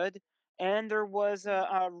really good, and there was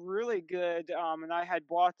a really good, and I had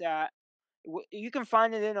bought that. You can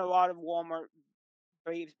find it in a lot of Walmart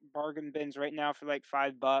bargain bins right now for like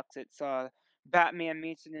 $5. It's Batman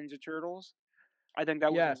meets the Ninja Turtles. I think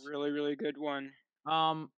that was a yes. really, really good one.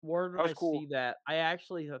 Where did That was I cool. see that? I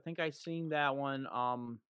think I seen that one.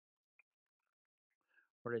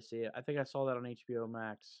 Where did I see it? I think I saw that on HBO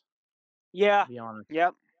Max. To Yeah. be honest.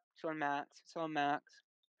 Yep. It's on Max. It's on Max.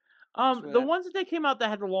 The So ones that they came out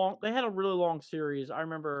that they had a really long series. I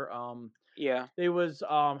remember yeah. they was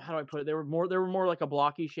how do I put it? They were more like a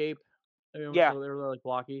blocky shape. Yeah. So they were like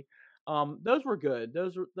blocky. Those were good.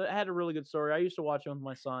 That had a really good story. I used to watch them with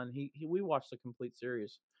my son. We watched the complete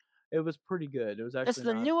series. It was pretty good. It was It's actually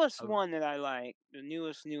the not newest a, one that I like. The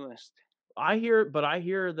newest. I hear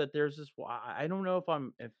that there's this. I don't know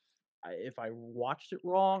if I watched it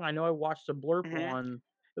wrong. I know I watched a blurb Mhm. on.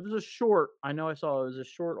 It was a short. I know I saw it was a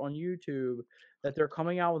short on YouTube that they're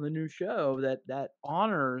coming out with a new show that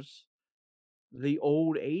honors the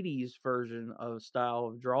old '80s version of style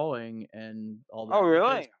of drawing and all Oh, that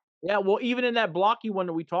because really? yeah, well, even in that blocky one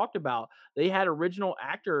that we talked about, they had original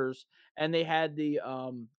actors and they had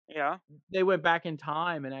Yeah. they went back in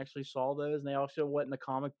time and actually saw those, and they also went in the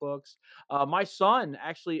comic books. My son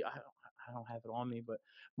actually, I don't have it on me, but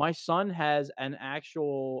my son has an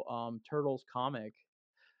actual Turtles comic,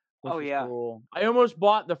 Oh, which is yeah. cool. I almost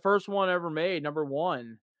bought the first one ever made, number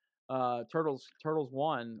one. Turtles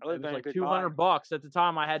one. That would It have was been a like good buy. $200 at the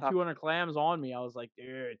time. I had Top 200 clams on me. I was like,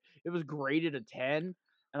 dude, it was graded a 10,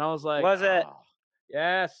 and I was like, was it? oh,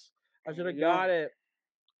 yes, I should There have you go. got it.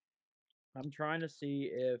 I'm trying to see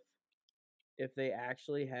if they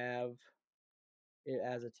actually have it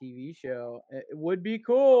as a TV show. It would be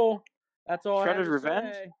cool. That's all I have Shredder's to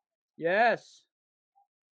Revenge? say. Yes.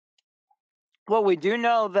 Well, we do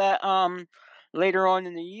know that later on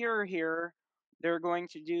in the year here, they're going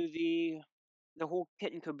to do the whole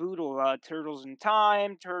kit and caboodle, Turtles in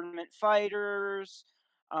Time, Tournament Fighters,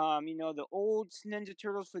 the old Ninja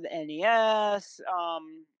Turtles for the NES.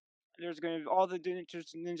 There's going to all the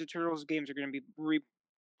Ninja Turtles games are going to be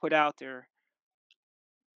put out there.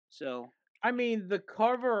 So I mean, the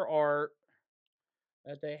cover art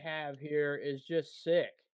that they have here is just sick.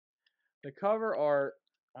 The cover art,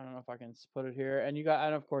 I don't know if I can put it here, and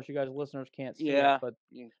of course, you guys listeners can't see it, yeah, but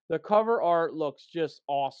yeah, the cover art looks just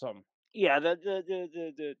awesome. yeah.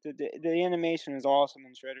 The animation is awesome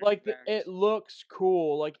in Shredder's Like Revenge. it looks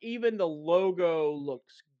cool. Like even the logo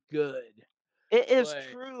looks good. Like It is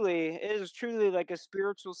truly like a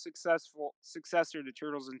spiritual successful successor to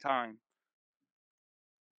Turtles in Time.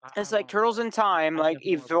 I It's like want to play Turtles it. in Time, I like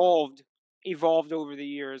definitely want to play it. evolved over the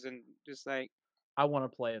years, and just like I want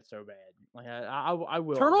to play it so bad. Like I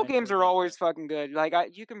will Turtle games eventually are get that. always fucking good. Like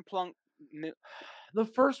you can plunk. The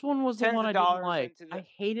first one was the Tens one of I didn't dollars like. into the I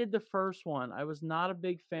hated the first one. I was not a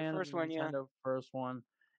big the fan of first the one, yeah. Nintendo first one.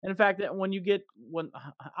 And in fact, that when you get when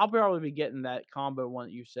I'll probably be getting that combo one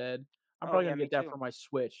that you said. I'm Oh probably yeah, gonna me get that too. for my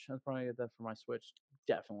Switch. I'm probably gonna get that for my Switch.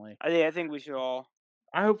 Definitely. I think we should all.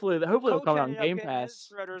 Hopefully it'll Coach come out on ended up Game getting his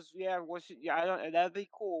Pass. Shredders. Yeah, yeah, I don't. That'd be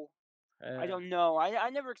cool. I Yeah. don't know. I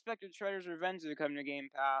never expected Shredder's Revenge to come to Game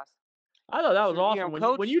Pass. I thought that was You know, awesome. When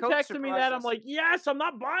Coach you Coach texted me surprised that, I'm us. like, "Yes, I'm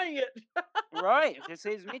not buying it." Right, if it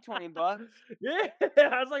saves me $20. Yeah,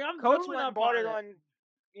 I was like, "I'm Coach totally went and not bought buying it it." on.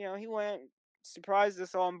 You know, he went surprised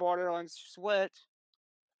us all and bought it on Switch.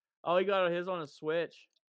 Oh, he got his on a Switch.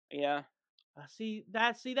 Yeah, See,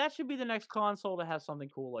 that should be the next console to have something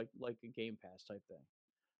cool like a Game Pass type thing.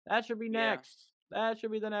 That should be yeah. next. That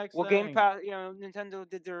should be the next Well, Game thing. Pass. You know, Nintendo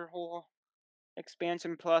did their whole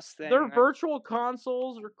expansion plus Their thing. virtual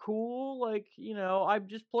consoles are cool. Like, I've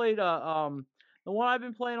just played the one I've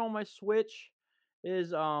been playing on my Switch is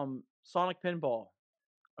Sonic Pinball.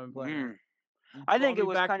 I've been playing on. Mm. I think Brought it me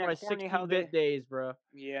was back to kind of my corny how 16-bit they. days, bro.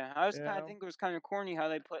 Yeah, You I know? think it was kind of corny how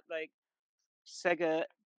they put like Sega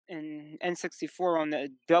and N64 on the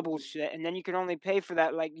double shit, and then you could only pay for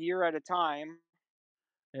that like year at a time.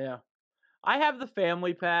 Yeah. I have the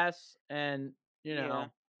family pass and, you Yeah,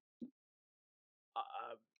 know, uh,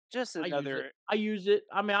 just I use it. another I use it.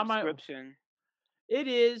 I mean, I might subscription. it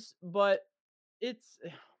is, but it's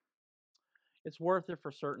it's worth it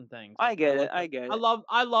for certain things. I Like I get it. like I the get I it. love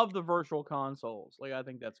I love the virtual consoles. Like I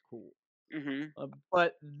think that's cool. Mhm.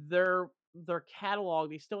 But their catalog,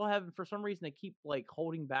 they still have for some reason they keep like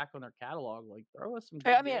holding back on their catalog. Like throw us some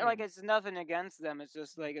I good mean, like, games. it's nothing against them. It's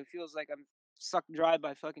just like it feels like I'm sucked dry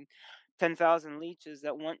by fucking 10,000 leeches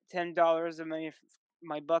that want $10 of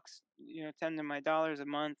my bucks. You know, 10 of my dollars a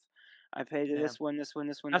month. I pay to Yeah. this one, this one,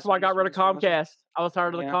 this one, That's this why I one, got this one, rid of this one, this one. Comcast. I was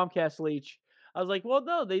tired of the Yeah. Comcast leech. I was like, well,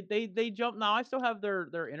 no, they jumped. Now I still have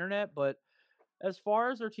their internet, but as far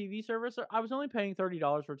as their TV service, I was only paying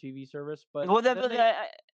 $30 for TV service. But Well, then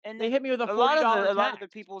and they then hit me with a a lot of $40 the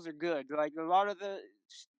tax. peoples are good. Like a lot of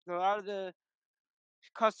the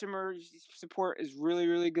customer support is really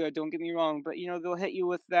really good. Don't get me wrong, but you know they'll hit you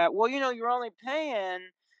with that. Well, you know you're only paying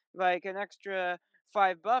like an extra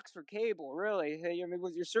 $5 for cable. Really, hey, I mean,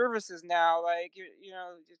 with your services now, like you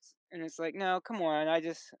know, it's like no, come on.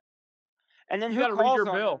 And then You who got to read calls your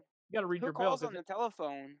on bill. them? You got to read Who your bill calls because on the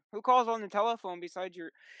telephone? Who calls on the telephone besides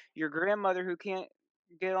your grandmother who can't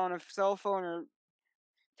get on a cell phone or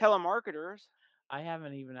telemarketers? I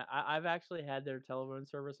haven't even. I've actually had their telephone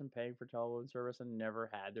service and paying for telephone service and never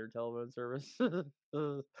had their telephone service Their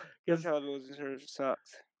because television service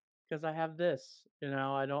sucks. I have this.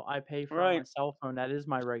 I don't. I pay for my Right. cell phone. That is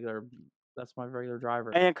my regular. That's my regular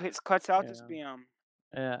driver. And it cuts out the Yeah. spam.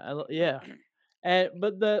 Yeah. Yeah. And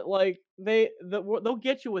but they'll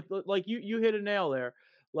get you with like you hit a nail there.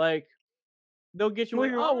 Like they'll get you Well,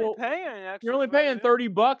 with, you're oh only well, paying an you're extra only five paying minutes.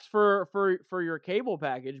 $30 for your cable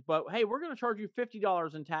package, but hey, we're gonna charge you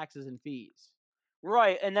 $50 in taxes and fees.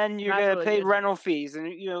 Right, and then you're That's gonna what it pay gets you. rental fees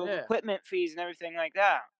and Yeah. equipment fees and everything like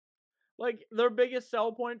that. Like their biggest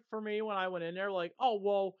sell point for me when I went in there, like, oh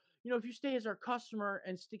well, if you stay as our customer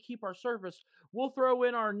and to keep our service, we'll throw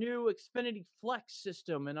in our new Xfinity Flex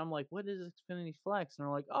system. And I'm like, what is Xfinity Flex? And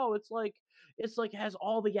they're like, oh, it's like has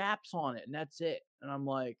all the apps on it and that's it. And I'm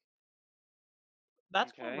like,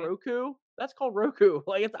 that's called Okay. Roku. That's called Roku.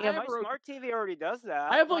 Like Yeah, my smart TV already does I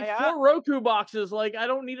that. have My like app. 4 Roku boxes. Like I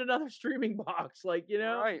don't need another streaming box. Like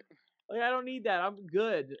Right. like I don't need that. I'm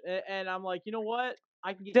good. And I'm like, you know what?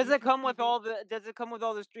 I can get Does it YouTube come with TV.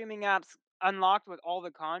 all the streaming apps unlocked with all the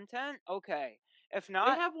content? Okay. If They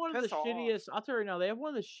not, have one of the piss off. shittiest. I'll tell you right now. They have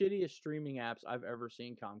one of the shittiest streaming apps I've ever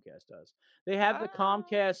seen. Comcast does. They have the Ah,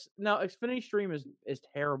 Comcast. No, Xfinity Stream is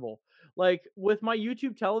terrible. Like with my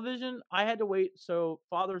YouTube television, I had to wait. So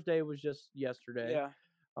Father's Day was just yesterday. yeah,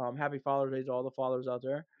 Happy Father's Day to all the fathers out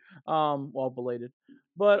there. Well, belated.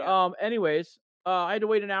 But yeah. anyways, I had to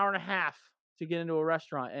wait an hour and a half to get into a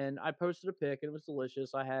restaurant, and I posted a pic, and it was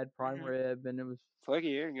delicious. I had prime Mhm. rib, and it was Fuck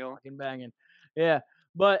you, you go. fucking banging. Yeah.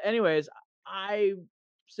 But anyways, I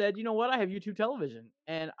said, you know what? I have YouTube television.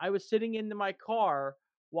 And I was sitting in my car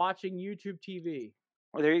watching YouTube TV.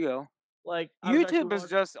 Well, there you go. Like I was actually YouTube is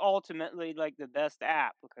watching. just ultimately like the best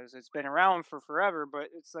app because it's been around for forever, but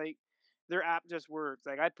it's like their app just works.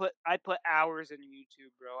 Like I put hours into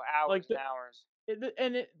YouTube, bro. Like Hours and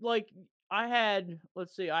hours. like I had,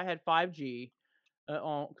 let's see, I had 5G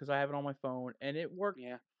on because I have it on my phone, and it worked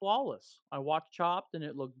Yeah. flawless. I watched Chopped, and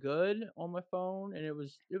it looked good on my phone, and it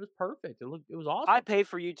was perfect. It was I awesome. pay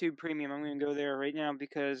for YouTube Premium. I'm gonna go there right now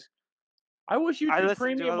because I wish I YouTube listen to a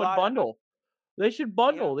Premium would lot of bundle. They should yeah.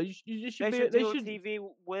 bundle. They just should They be. should They do a should. TV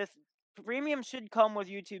with Premium should come with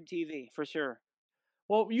YouTube TV for sure.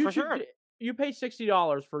 Well, For YouTube, sure. you pay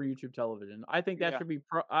 $60 for YouTube television. I think that Yeah. should be.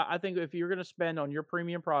 I think if you're going to spend on your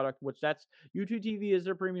premium product, which that's YouTube TV is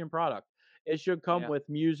their premium product, it should come Yeah. with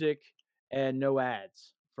music and no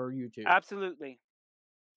ads for YouTube. Absolutely.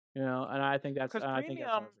 You know, and I think that's. Because I think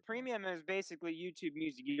that's awesome. premium is basically YouTube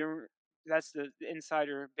Music. You don't. That's the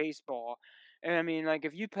insider baseball. And I mean, like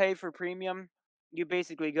if you pay for premium, you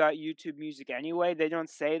basically got YouTube Music anyway. They don't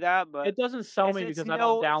say that, but It doesn't sell me it's because I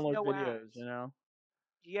don't it's download no videos. ads. You know,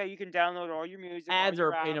 Yeah, you can download all your music, all ads are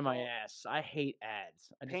your a pain apps, in my all ass. I hate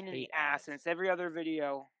ads. I just pain in the hate ass, ads. and it's every other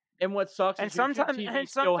video. And what sucks And is YouTube sometimes, TV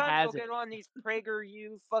still has they'll it. get on these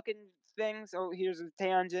PragerU fucking things. Oh, here's a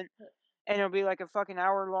tangent, and it'll be like a fucking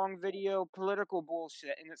hour-long video, political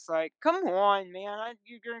bullshit, and it's like, come on, man,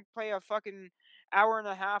 you're gonna play a fucking hour and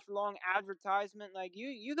a half long advertisement? Like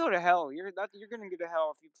you go to hell. You're gonna go to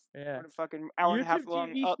hell if you Yeah, put a fucking hour and a half YouTube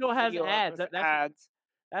long TV still has video up ads. with ads.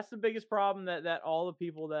 That's the biggest problem that all the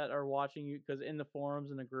people that are watching you because in the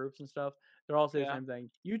forums and the groups and stuff, they're all saying the Yeah, same thing.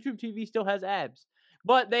 YouTube TV still has ads,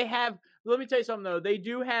 but they have. Let me tell you something though. They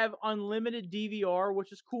do have unlimited DVR,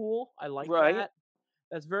 which is cool. I like right. that.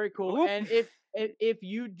 That's very cool. Oop. And if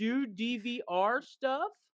you do DVR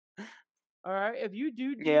stuff, all right, if you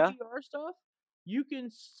do Yeah, DVR stuff, you can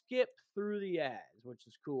skip through the ads, which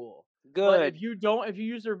is cool. But good. if you don't, if you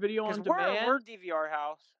use their video Because on we're demand, DVR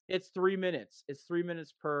house. it's 3 minutes. It's 3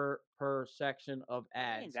 minutes per section of It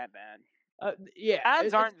ain't ads. that bad. Yeah,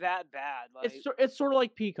 Ads aren't that bad. Like it's sort of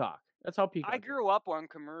like Peacock. That's how Peacock I is. grew up on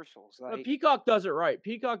commercials. But Like Peacock does it right.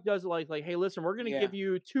 Peacock does it like, hey, listen, we're gonna yeah, give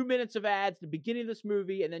you 2 minutes of ads at the beginning of this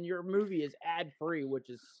movie, and then your movie is ad free, which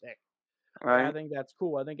is sick. Like, I right. think that's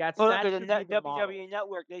cool. I think Well, look that at the should be the model. WWE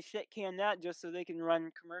Network. They shit can that just so they can run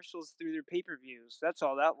commercials through their pay per views. That's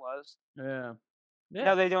all that was. Yeah, Now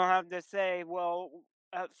yeah, they don't have to say, well,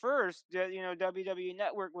 at first, WWE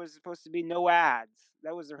Network was supposed to be no ads.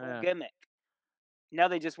 That was their whole yeah. gimmick. Now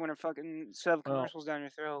they just want to fucking shove Well, commercials down your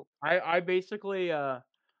throat. I basically I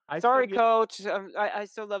still Sorry, get coach. I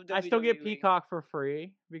still love WWE. I still get Peacock for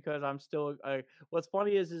free because I'm still. What's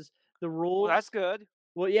funny is the Well, rules. that's good.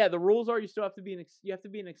 Well, yeah, the rules are you still have to be you have to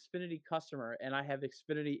be an Xfinity customer, and I have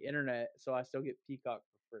Xfinity internet, so I still get Peacock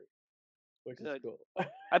for free, which is Good. cool.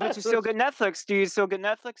 I bet you still get Netflix. Do you still get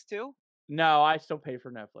Netflix too? No, I still pay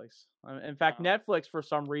for Netflix. In fact, Oh, Netflix for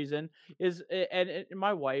some reason and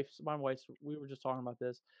my wife's. We were just talking about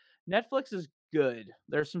this. Netflix is good.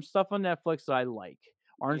 There's some stuff on Netflix that I like.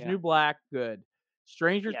 Orange yeah. New Black, good.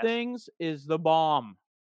 Stranger Yes. Things is the bomb.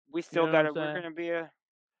 We You still know what got I'm to. We're saying? gonna be a.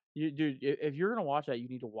 Dude, if you're gonna watch that, you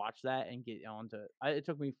need to watch that and get onto it. It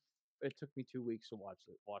took me 2 weeks to watch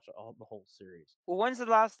the whole series. Well, when's the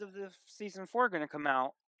last of the season 4 gonna come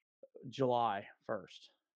out? July 1st.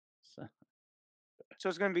 So, So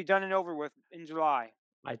it's gonna be done and over with in July.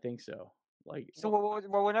 I think so. Like, So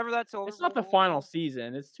well, whenever that's over, it's not the final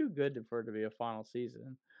season. It's too good for it to be a final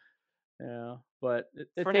season. Yeah, but it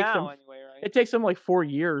for takes now them. anyway, right? It takes them like 4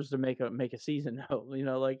 years to make a season. Though, you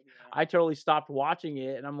know, like Yeah. I totally stopped watching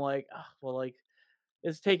it, and I'm like, oh, well, like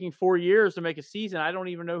it's taking 4 years to make a season. I don't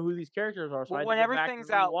even know who these characters are, so I Well, had to when go back and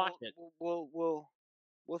everything's out, rewatch it.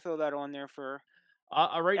 we'll throw that on there for.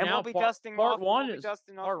 Right And now, we'll be part dusting part off. one We'll be is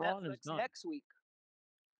dusting off part one is Netflix done. next week.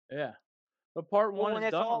 Yeah, but part Well, one when is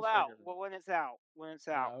it's done all on out. Stranger Things. Well, when it's out. When it's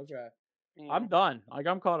out. Okay. Yeah. I'm done. Like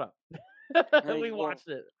I'm caught up. Hey, We well, watched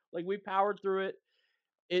it. Like we powered through it.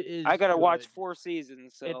 It is I gotta watch good. 4 seasons,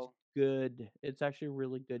 It's so good. It's actually a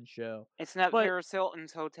really good show. it's not But Paris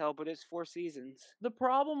Hilton's hotel, but it's 4 seasons. the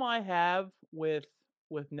problem I have with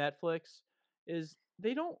Netflix is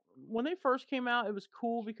they don't when they first came out, it was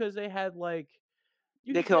cool because they had like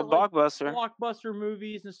you They could get killed like Blockbuster. blockbuster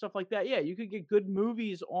movies and stuff like that. Yeah, you could get good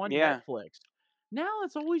movies on Yeah. Netflix. Now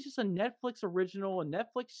it's always just a Netflix original, a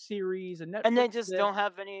Netflix series, a And they Netflix just this, don't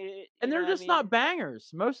have any, and they're just not bangers.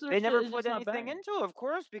 Most of their they never shit is put just not anything bangers. into it, of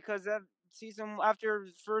course, because that season after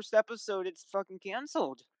the first episode, it's fucking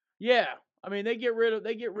canceled. Yeah, I mean they get rid of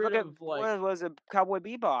Look at like what was it, Cowboy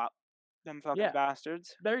Bebop? Them fucking yeah.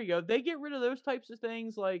 bastards. There you go. They get rid of those types of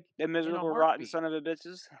things like The in a miserable, rotten heartbeat. son of a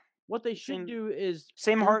bitches. What they should Same, do is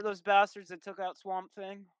same do heartless bastards that took out Swamp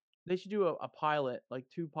Thing. they should do a pilot, like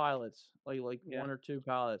 2 pilots, like Yeah. 1 or 2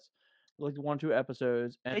 pilots, like 1 or 2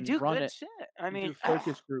 episodes, They and do run good it shit. I and do mean,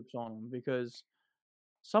 focus groups on them because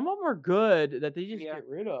some of them are good that they just yeah. get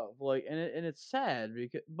rid of, like, and it's sad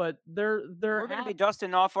because but they're We're gonna be happy.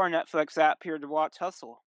 dusting off our Netflix app here to watch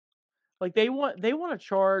Hustle. Like they want to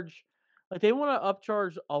charge, like they want to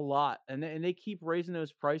upcharge a lot, and they keep raising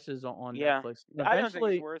those prices on Yeah, Netflix. And I don't think it's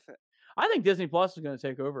eventually, worth it. I think Disney Plus is going to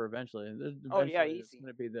take over eventually. Oh yeah, Eventually, it's easy.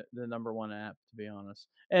 going to be the number one app, to be honest,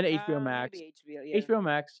 and HBO Max. Maybe HBO. Yeah, HBO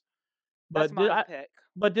Max, that's but my pick.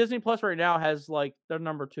 but Disney Plus right now has like they're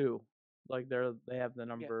number two. Like they have the Yeah.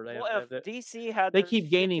 number. Well, if DC had They their keep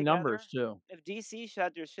shit gaining numbers together, too. if DC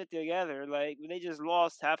had their shit together, like they just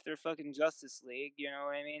lost half their fucking Justice League. You know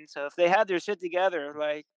what I mean? So if they had their shit together,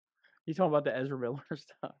 like, You talking about the Ezra Miller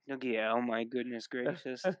stuff? yeah. Oh my goodness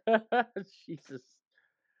gracious, Jesus.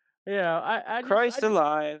 Yeah, Christ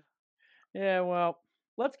alive. yeah. Well,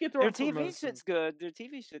 let's get through Their our TV promotions. shit's good. Their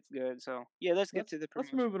TV shit's good. So yeah, let's get to the Let's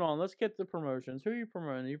promotion. move it on. Let's get the promotions. Who are you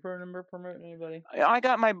promoting? You promoting anybody?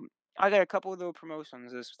 I got a couple of little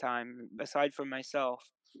promotions this time aside from myself.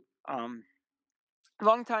 Um,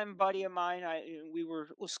 Longtime buddy of mine. We were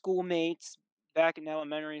schoolmates back in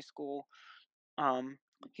elementary school. Um,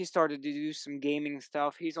 he started to do some gaming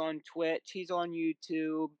stuff. He's on Twitch. He's on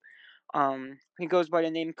YouTube. He goes by the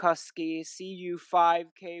name Kusky,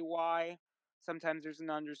 CU5KY. Sometimes there's an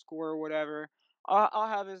underscore or whatever. I'll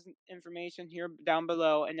have his information here down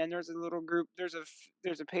below, and then there's a little group. There's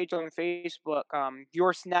a page on Facebook.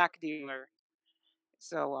 Your Snack Dealer.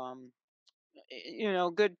 So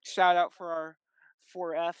good shout out for our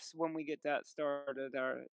 4Fs when we get that started.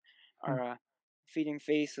 Our feeding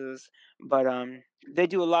faces, but they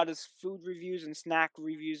do a lot of food reviews and snack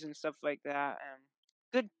reviews and stuff like that,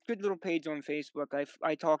 and good little page on Facebook.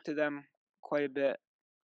 I talk to them quite a bit.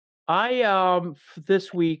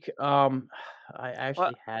 This week I Well,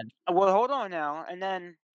 actually had. well, hold on now, and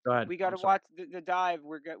then Go ahead. we got to I'm sorry. watch the dive.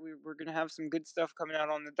 We're gonna have some good stuff coming out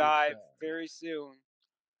on the Good dive stuff. very soon.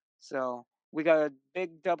 So we got a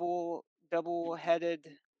big double headed.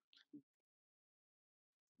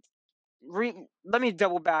 Let me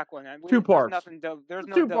double back on that. Two parts. There's nothing. There's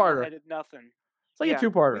no Two-parter. double-headed nothing. It's like Yeah, a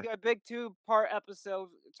two-parter. we got a big 2-part episode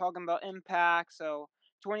talking about Impact. So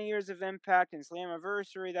 20 years of Impact and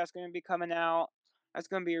Slammiversary. That's going to be coming out. That's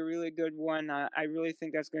going to be a really good one. I really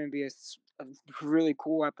think that's going to be a really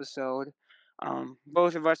cool episode.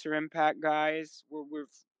 Both of us are Impact guys. We've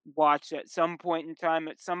watched at some point in time,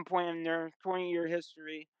 at some point in their 20-year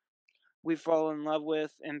history, we fall in love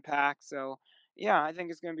with Impact. So yeah, I think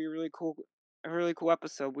it's going to be a really cool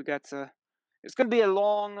episode. It's going to be a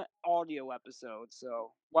long audio episode,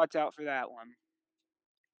 so watch out for that one.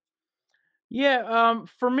 Yeah.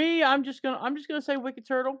 For me, I'm just gonna say Wicked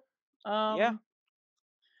Turtle. Yeah.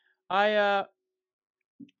 I've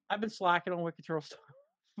been slacking on Wicked Turtle stuff.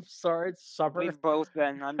 I'm sorry, it's summer. We've both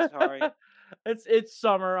been. I'm sorry. It's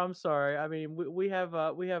summer. I'm sorry. I mean, we have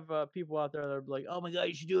people out there that are like, oh my god,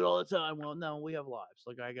 you should do it all the time. Well, no, we have lives.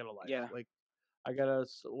 Like I got a life. Yeah. Like I gotta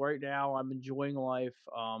right now. I'm enjoying life.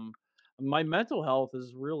 My mental health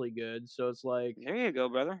is really good. So it's like, There you go,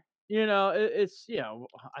 brother. it's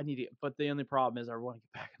I need it. But the only problem is I want to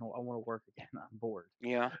get back and I want to work again. I'm bored.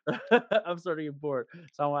 Yeah. I'm starting to get bored.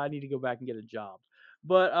 So I need to go back and get a job.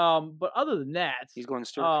 But other than that, He's going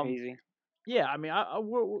stir crazy. yeah, I mean,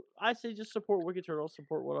 I say just support Wicked Turtle,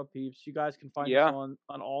 support What Up Peeps. You guys can find Yeah. us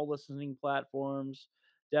on all listening platforms.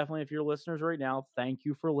 Definitely, if you're listeners right now, thank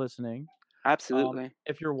you for listening. Absolutely.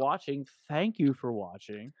 If you're watching, thank you for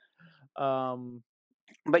watching.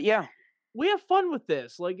 But yeah, We have fun with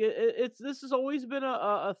this. Like this has always been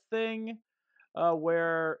a thing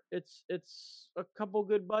where it's a couple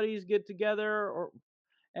good buddies get together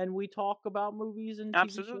and we talk about movies and TV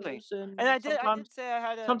absolutely. shows and And I did say I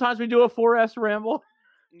had a sometimes we do a 4S ramble.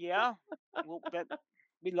 yeah. Well,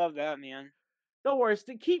 we love that, man. Don't worry,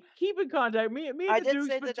 keep in contact. Me and I the did Duke's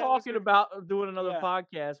say been that was talking your- about doing another Yeah.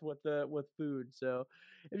 podcast with food. So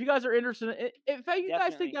if you guys are interested, if you guys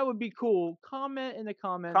Definitely. think that would be cool, comment in the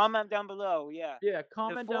comments. Comment down below. Yeah. Yeah,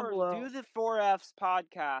 comment down below. Do the 4Fs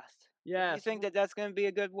podcast. If Yes. you think that that's going to be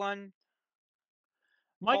a good one,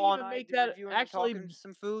 Might Paul and even I make do that reviewing and actually. talking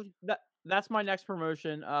some food. That's my next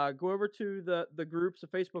promotion. Go over to the groups, the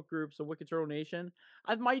Facebook groups of Wicked Turtle Nation.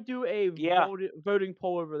 I might do a Yeah. voting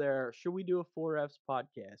poll over there. Should we do a 4Fs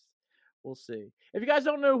podcast? We'll see. If you guys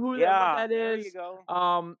don't know what Yeah, that there you is, go.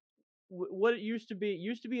 what it used to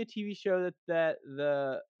be a TV show that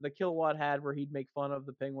the Kilowatt had where he'd make fun of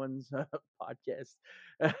the Penguins podcast,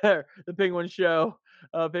 the Penguin show,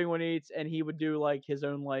 Penguin Eats, and he would do like his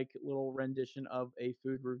own like little rendition of a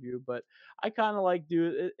food review. But I kind of like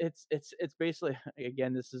it's basically,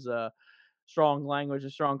 again, this is a strong language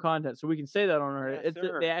and strong content, so we can say that on our. Yes,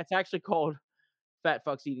 sir. It's actually called Fat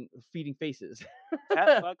Fucks Feeding Faces.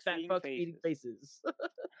 Fat Fucks Fat Feeding Fucks Feeding Faces.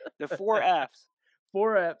 The 4Fs.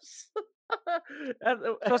 4Fs.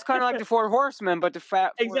 So it's kind of like the 4 Horsemen, but the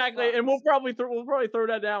fat. 4 Exactly, fucks. and we'll probably throw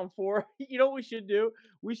that down for. You know what we should do?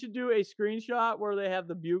 We should do a screenshot where they have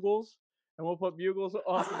the bugles, and we'll put bugles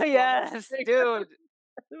on. Oh, yes, dude.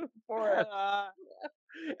 For us. Uh,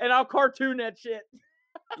 And I'll cartoon that shit.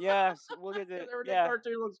 yes, we'll get 'Cause the everything yeah.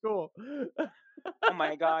 cartoon looks cool. Oh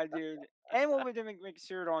my god, dude. And we'll make a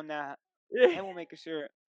shirt on that. Yeah. And we'll make a shirt.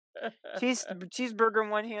 Cheeseburger in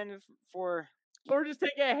one hand for Or just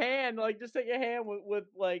take a hand, like just take a hand with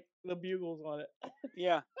like the bugles on it.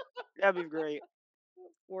 yeah. That'd be great.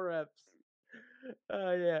 4 Fs.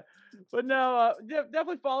 Yeah. But no,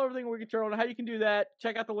 definitely follow everything we control. And how you can do that,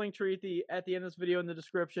 check out the link tree at the end of this video in the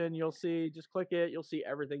description. You'll see, just click it. You'll see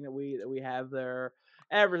everything that we have there.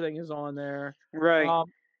 Everything is on there. Right.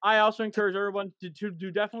 I also encourage everyone to do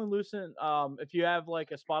definitely listen. If you have like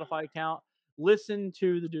a Spotify account, listen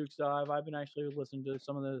to the Duke's Dive. I've been actually listening to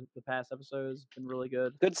some of the past episodes. It's been really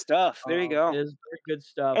good. Good stuff. There you go. It is very good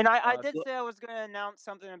stuff. And I did say I was going to announce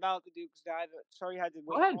something about the Duke's Dive. Sorry, I had to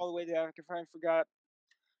Go wait ahead. all the way there. I forgot.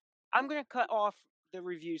 I'm going to cut off the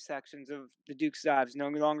review sections of the Duke's Dives. No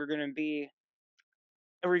longer going to be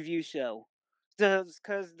a review show.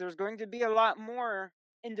 Because there's going to be a lot more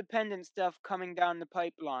independent stuff coming down the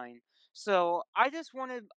pipeline. So I just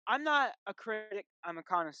wanted, I'm not a critic, I'm a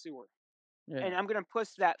connoisseur. Yeah. And I'm going to push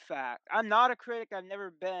that fact. I'm not a critic, I've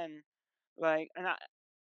never been.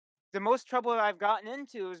 The most trouble I've gotten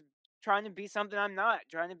into is trying to be something I'm not,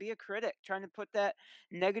 trying to be a critic, trying to put that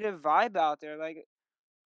negative vibe out there. Like,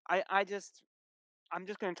 I'm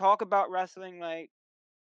just going to talk about wrestling, like,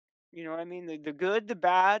 you know what I mean? The good, the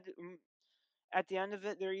bad. At the end of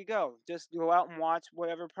it, there you go. Just go out and watch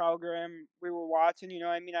whatever program we were watching. You know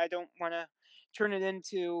what I mean? I don't want to turn it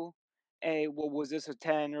into well, was this a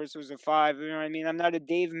 10 or this was a 5? You know what I mean? I'm not a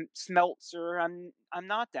Dave Smeltzer. I'm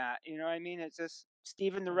not that. You know what I mean? It's just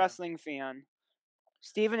Steven the Yeah. wrestling fan.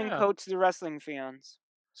 Steven and Yeah. Coach the wrestling fans.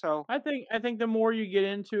 So I think the more you get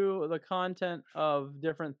into the content of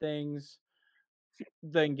different things,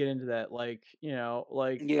 then get into that. Like, you know,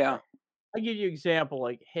 like yeah. I give you example,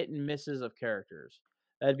 like hit and misses of characters.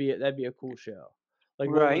 That'd be a cool show. Like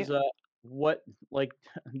Right. what like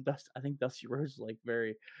I think Dusty Rhodes is like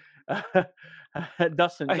very A hit and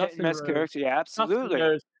miss Rhodes. character. Yeah, Dustin absolutely.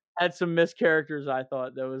 Rhodes had some mischaracters. I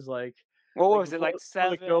thought that was like What like was it, like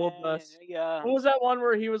before the 7? Goldust. Yeah. What was that one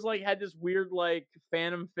where he was like had this weird like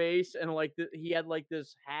phantom face and like he had like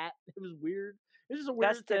this hat? It was weird. It was just a weird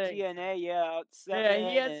That's the thing. TNA, yeah. 7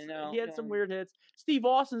 Yeah, and he had some weird hits. Steve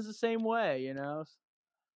Austin's the same way, you know.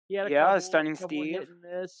 He had a yeah, couple Stunning hit Steve. and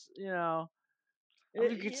miss, you know.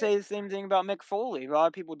 You could say the same thing about Mick Foley. A lot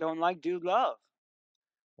of people don't like Dude Love.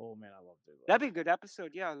 Oh man, I love Dude Love. That'd be a good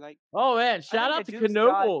episode, yeah. Like, Oh man, I shout think out the to Duke's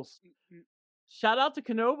got- Knobles. Shout out to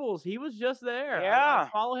Knobles. He was just there. I Yeah.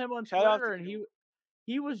 follow him on Shout out Twitter, to and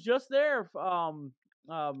he was just there.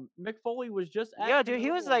 Mick Foley was just at yeah, dude.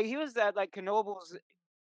 He was Knoebels. at like Knoebels.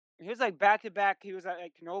 He was like back to back. He was at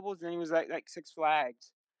like Knoebels, and then he was at like Six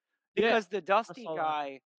Flags. Yeah, Because the Dusty saw that.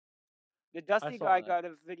 guy, the Dusty saw guy that. got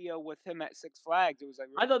a video with him at Six Flags. It was like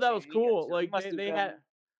I thought that was insane. He got cool. to- he Like must have they been- had,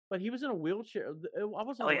 but he was in a wheelchair. I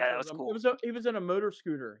wasn't. Oh, in a yeah, that wheelchair, was but cool. he was in a motor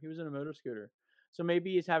scooter. He was in a motor scooter, so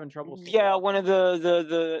maybe he's having trouble. still Yeah, walking. one of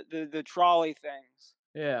the trolley things.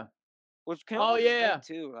 Yeah. Which can Oh, yeah.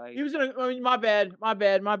 too. Like, He was in I mean, my bad,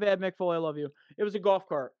 Mick Foley. I love you. It was a golf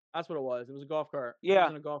cart. That's what it was. It was a golf cart. He Yeah.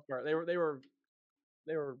 was in a golf cart. They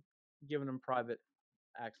were giving him private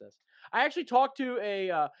access. I actually talked to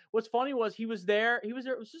a. What's funny was he was there. It was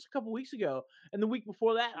just a couple weeks ago, and the week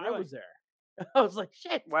before that, I Really? was there. I was like,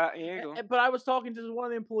 shit. wow, here you go. But I was talking to one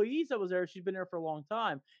of the employees that was there. She's been there for a long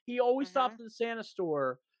time. He always stops Mm-hmm. at the Santa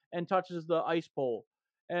store and touches the ice pole.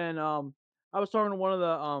 And I was talking to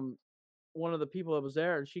one of the people that was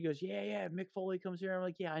there, and she goes, "Yeah, Mick Foley comes here." I'm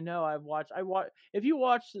like, "Yeah, I know. I watch. If you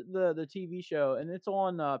watch the TV show, and it's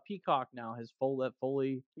on Peacock now. His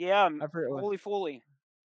Foley, Yeah, I forget what Foley.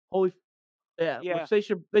 Holy, yeah, Yeah. which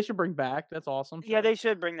they should bring back. That's awesome. Yeah, they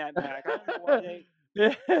should bring that back. I don't know why they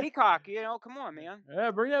Yeah. Peacock. You know, come on, man.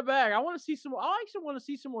 Yeah, bring that back. I want to see some. I actually want to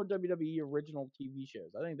see some more WWE original TV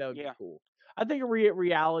shows. I think that would be Yeah. cool. I think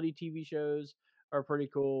reality TV shows are pretty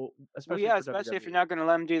cool, Well, especially yeah, for especially if WWE. you're not going to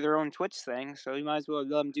let them do their own Twitch thing, so you might as well let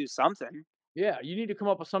them do something. Yeah, you need to come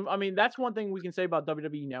up with some. I mean, that's one thing we can say about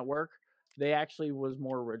WWE Network. They actually was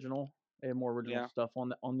more original. They had more original Yeah. stuff on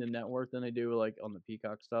the network than they do like on the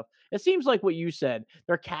Peacock stuff. It seems like what you said.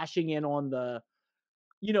 They're cashing in on the,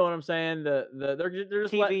 you know what I'm saying? They're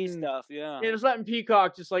just TV letting stuff, yeah. Yeah, just letting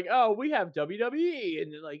Peacock just like, oh, we have WWE,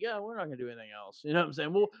 and they're like, yeah, we're not gonna do anything else. You know what I'm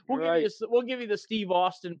saying? We'll Right. we'll give you the Steve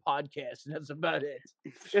Austin podcast, and that's about it.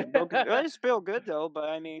 It's still good though, but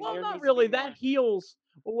I mean, Well, there not needs to really. be That more. heels,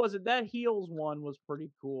 what was it? That heels one was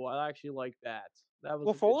pretty cool. I actually like that. That was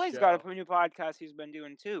Well, a good Foley's got show. a new podcast he's been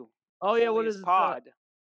doing too. Oh yeah, what Foley's is it? Pod.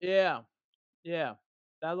 Yeah, Yeah,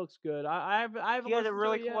 that looks good. I He haven't had a listened to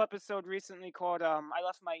really it cool yet. episode recently called "I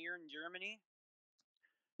Left My Ear in Germany."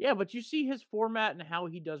 Yeah, but you see his format and how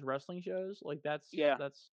he does wrestling shows. Like Yeah,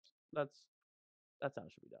 that's that's how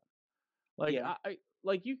it should be done. Like yeah. I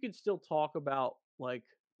like you could still talk about like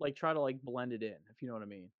try to like blend it in if you know what I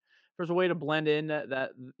mean. If there's a way to blend in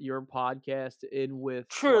that your podcast in with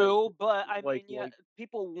True, but I mean, yeah, like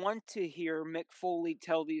people want to hear Mick Foley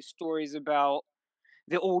tell these stories about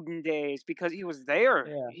the olden days because he was there.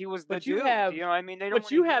 yeah. He was the But you dude. have You know, what I mean, they don't but want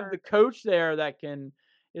to you have the hear. coach there that can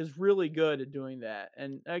is really good at doing that.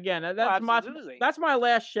 And again, Oh, that's absolutely. my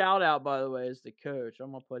last shout out by the way is the coach.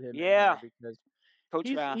 I'm gonna put him in Yeah, there because Coach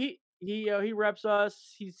Raff. he reps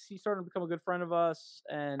us. He's starting to become a good friend of us,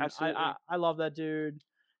 and Absolutely. I love that dude.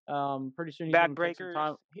 Pretty soon he's gonna take some Backbreakers.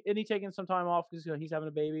 time. Isn't he taking some time off because he's having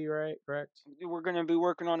a baby, right? Correct. We're going to be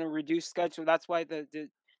working on a reduced schedule. That's why the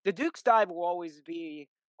Duke's Dive will always be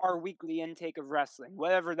our weekly intake of wrestling,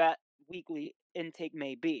 whatever that weekly intake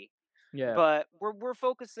may be. Yeah, But we're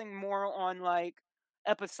focusing more on like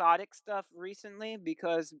episodic stuff recently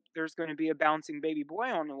because there's going to be a bouncing baby boy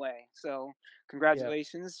on the way. So yeah,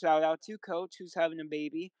 congratulations, shout out to Coach who's having a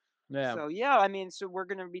baby. yeah, So yeah, I mean, so we're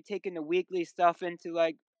going to be taking the weekly stuff into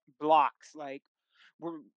like blocks. Like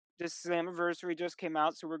we're this anniversary just came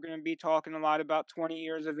out, so we're going to be talking a lot about 20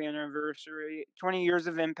 years of anniversary, 20 years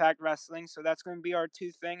of Impact Wrestling. So that's going to be our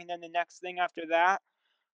two thing, and then the next thing after that,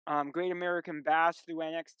 Great American Bash through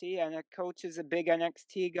NXT, and a coach is a big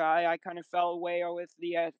NXT guy. I kind of fell away with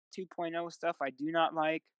the 2.0 stuff. I do not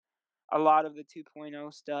like a lot of the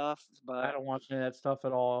 2.0 stuff, I but don't watch any of that stuff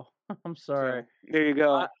at all. I'm so sorry. there you I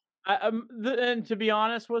go. and to be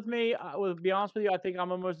honest with me, be honest with you, I think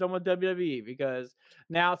I'm almost done with WWE because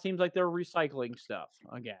now it seems like they're recycling stuff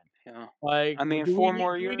again. Yeah, Like, I mean, 4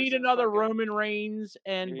 more do we years need of another fucking. Roman Reigns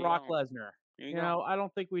There and you Brock go. Lesnar? There you You go. know, I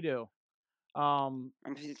don't think we do. Um, I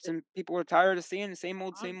mean, it, some people are tired of seeing the same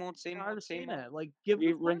old, I'm same old, same tired old, of seeing same old. that. Like, give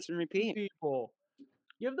the push Rinse and to repeat. people.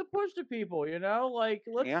 Give the push to people. You know, like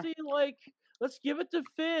let's Yeah, see, let's give it to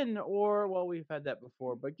Finn or well, we've had that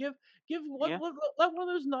before, but give yeah. let one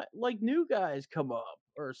of those like new guys come up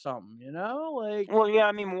or something. You know, like Well, yeah.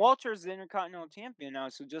 I mean, Walter's the Intercontinental Champion now,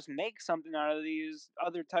 so just make something out of these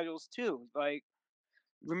other titles too. Like,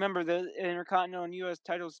 remember the Intercontinental and U.S.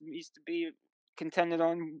 titles used to be contended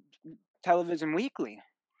on television weekly.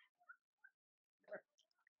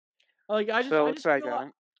 So I it's just like,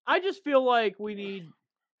 feel I just feel like we need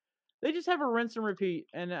they just have a rinse and repeat,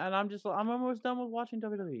 and I'm almost done with watching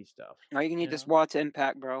WWE stuff. now you can You need know, this watch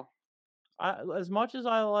Impact, bro. as much as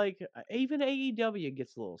I like, even AEW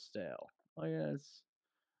gets a little stale. Like it's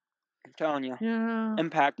I'm telling you, yeah,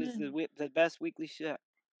 Impact is yeah. the best weekly shit.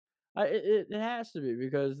 It has to be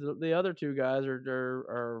because the other two guys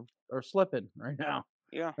are slipping right now.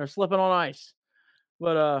 Yeah, They're slipping on ice.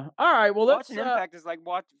 But all right, well let's watching Impact is like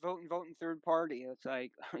voting third party. It's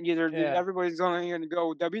like either yeah. everybody's only going to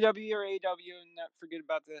go WWE or AEW and not forget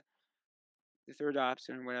about the third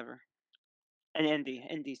option or whatever. And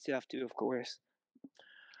indie stuff too, of course.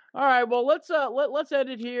 All right, well let's end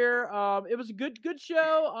it here. It was a good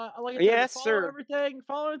show. Like I said, Yes, sir.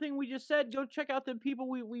 follow everything we just said. Go check out the people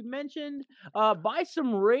we mentioned. Buy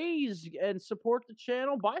some rays and support the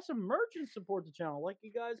channel. Buy some merch and support the channel. Like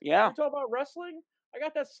you guys, Yeah. we talk about wrestling. I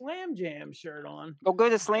got that Slam Jam shirt on. Go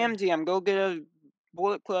to Slam Jam. Go get a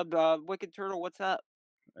Bullet Club Wicked Turtle. What's up?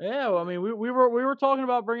 Yeah, well, I mean, we were talking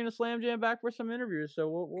about bringing the Slam Jam back for some interviews,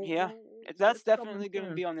 so Yeah. That's it's coming definitely going to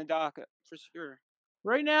soon. be on the docket for sure.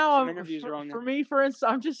 Right now, Some interviews are on for there. me, for instance,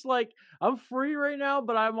 I'm just like I'm free right now,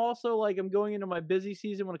 but I'm also like I'm going into my busy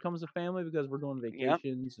season when it comes to family because we're doing Yep.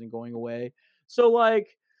 vacations and going away. So like,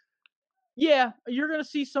 yeah, you're gonna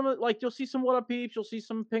see some of like you'll see some What Up Peeps, you'll see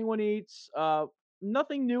some Penguin Eats.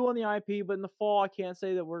 Nothing new on the IP, but in the fall, I can't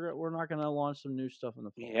say that we're not gonna launch some new stuff in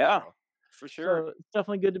the fall. Yeah. So For sure. so it's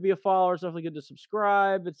definitely good to be a follower. It's definitely good to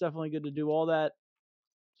subscribe. It's definitely good to do all that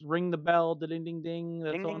ring the bell, the ding ding ding.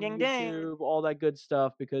 That's Ding ding on ding ding. YouTube, all that good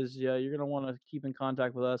stuff because yeah, you're gonna want to keep in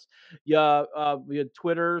contact with us. Yeah, we had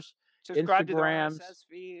Twitters, Subscribe to the Instagrams. RSS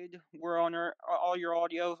feed. We're on all your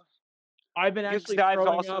audio. I've been Duke's actually Dive's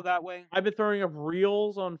throwing also up. that way. I've been throwing up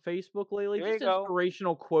reels on Facebook lately, There you just go.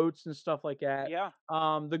 inspirational quotes and stuff like that. Yeah.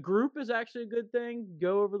 The group is actually a good thing.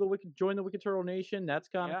 Go over join the Wicked Turtle Nation. That's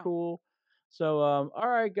kind of Yeah. cool. So, all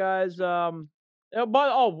right, guys. Hold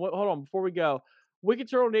on before we go. Wicked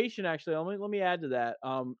Turtle Nation. Actually, let me add to that.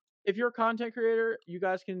 If you're a content creator, you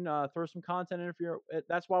guys can throw some content in. If you're,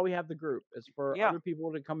 that's why we have the group. It's for Yeah. other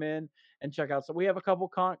people to come in and check out. So we have a couple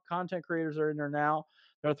content creators that are in there now.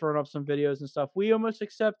 They're throwing up some videos and stuff. We almost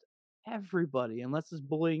accept Everybody, unless it's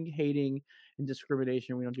bullying, hating, and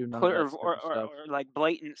discrimination. We don't do none of Put that type or, of stuff. like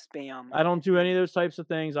blatant spam. I don't do any of those types of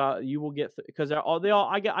things. You will get because they all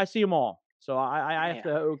I see them all. So I have Yeah.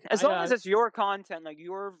 to. As long as it's your content, like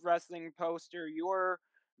your wrestling poster, your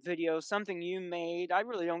video, something you made, I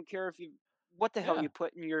really don't care if you what the hell Yeah. you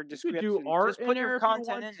put in your You could do description. art Just in put there your if you content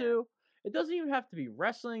want in there. to. It doesn't even have to be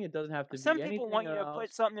wrestling. It doesn't have to Some be people anything want you to else.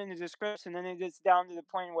 put something in the description, and it gets down to the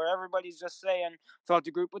point where everybody's just saying, "Thought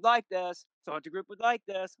the group would like this. Thought the group would like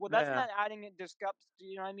this." Well, that's Yeah. not adding it discuss.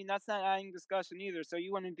 You know what I mean? That's not adding discussion either. So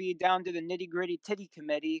you want to be down to the nitty gritty titty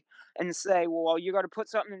committee and say, "Well, you got to put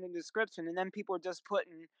something in the description," and then people are just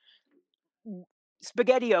putting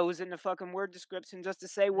spaghettios in the fucking word description just to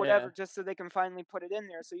say whatever, Yeah. just so they can finally put it in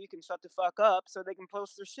there, so you can shut the fuck up, so they can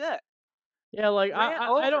post their shit. Yeah, like Rant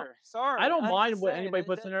I don't over. Sorry, I don't I'm mind just what saying anybody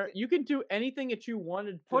puts in there. You can do anything that you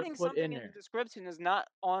wanted to putting put in something in the there. description is not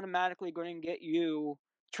automatically going to get you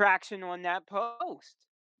traction on that post.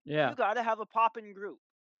 Yeah. You got to have a popping group.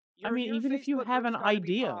 I mean, even if you Facebook have an group's gotta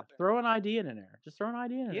be idea, popping. throw an idea in there. Just throw an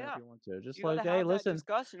idea in there if Yeah. you want to. Just You got like, to hey, have that listen,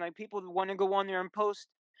 discussion. Like people want to go on there and post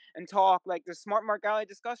and talk. Like the Smart Mark Alley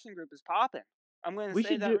discussion group is popping. I'm going to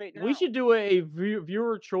say that right now. we should do a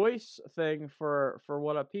viewer choice thing for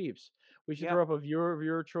What Up Peeps. We should Yeah. throw up a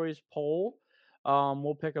viewer choice poll.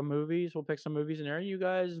 We'll pick some movies in there. You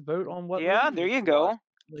guys vote on what. Yeah, movies there you watch. go.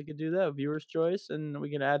 We could do that, viewer's choice, and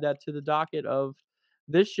we can add that to the docket of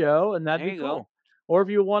this show, and that'd There be you cool. go. Or if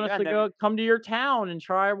you want us Yeah, to and then come to your town and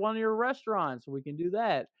try one of your restaurants, we can do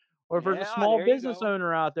that. Or if there's a yeah, small there you business go.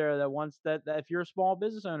 owner out there that wants that if you're a small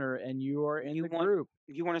business owner and you are in You the want group,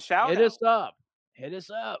 you want to shout hit out. us up. Hit us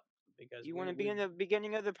up because You want to be in the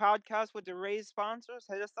beginning of the podcast with the raised sponsors?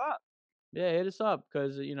 Hit us up. yeah, hit us up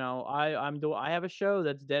because I have a show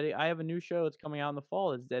that's I have a new show that's coming out in the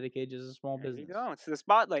fall that's dedicated to a small There business. you go. It's the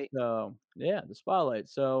spotlight. So yeah, the spotlight.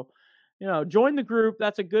 So join the group.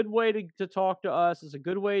 That's a good way to talk to us. It's a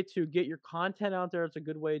good way to get your content out there. It's a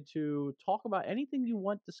good way to talk about anything you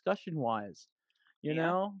want discussion wise. You Yeah.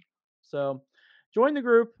 know, so join the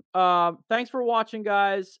group. Thanks for watching,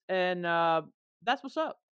 guys, and that's what's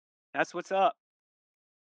up. That's what's up.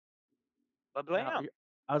 Now, Blam.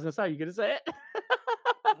 I was gonna say, you gonna say it?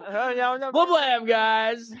 No. Blam,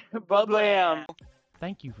 guys. Blam.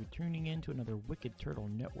 Thank you for tuning in to another Wicked Turtle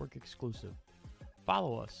Network exclusive.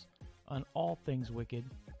 Follow us on all things Wicked.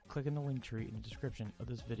 Click in the link tree in the description of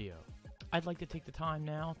this video. I'd like to take the time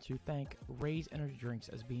now to thank Raze Energy Drinks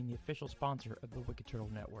as being the official sponsor of the Wicked Turtle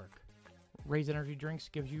Network. Raze Energy Drinks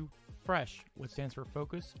gives you FRESH, which stands for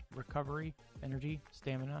Focus, Recovery, Energy,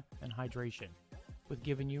 Stamina, and Hydration, with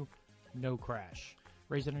giving you no crash.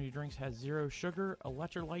 Raze Energy Drinks has 0 sugar,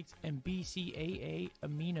 electrolytes, and BCAA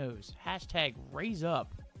aminos. Hashtag Raise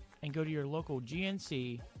Up, and go to your local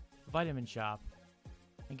GNC vitamin shop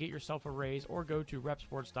and get yourself a Raze, or go to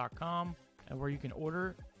repsports.com and where you can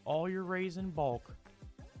order all your Raze in bulk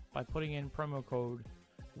by putting in promo code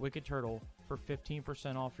Wicked Turtle for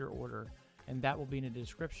 15% off your order, and that will be in the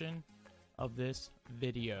description of this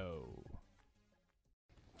video.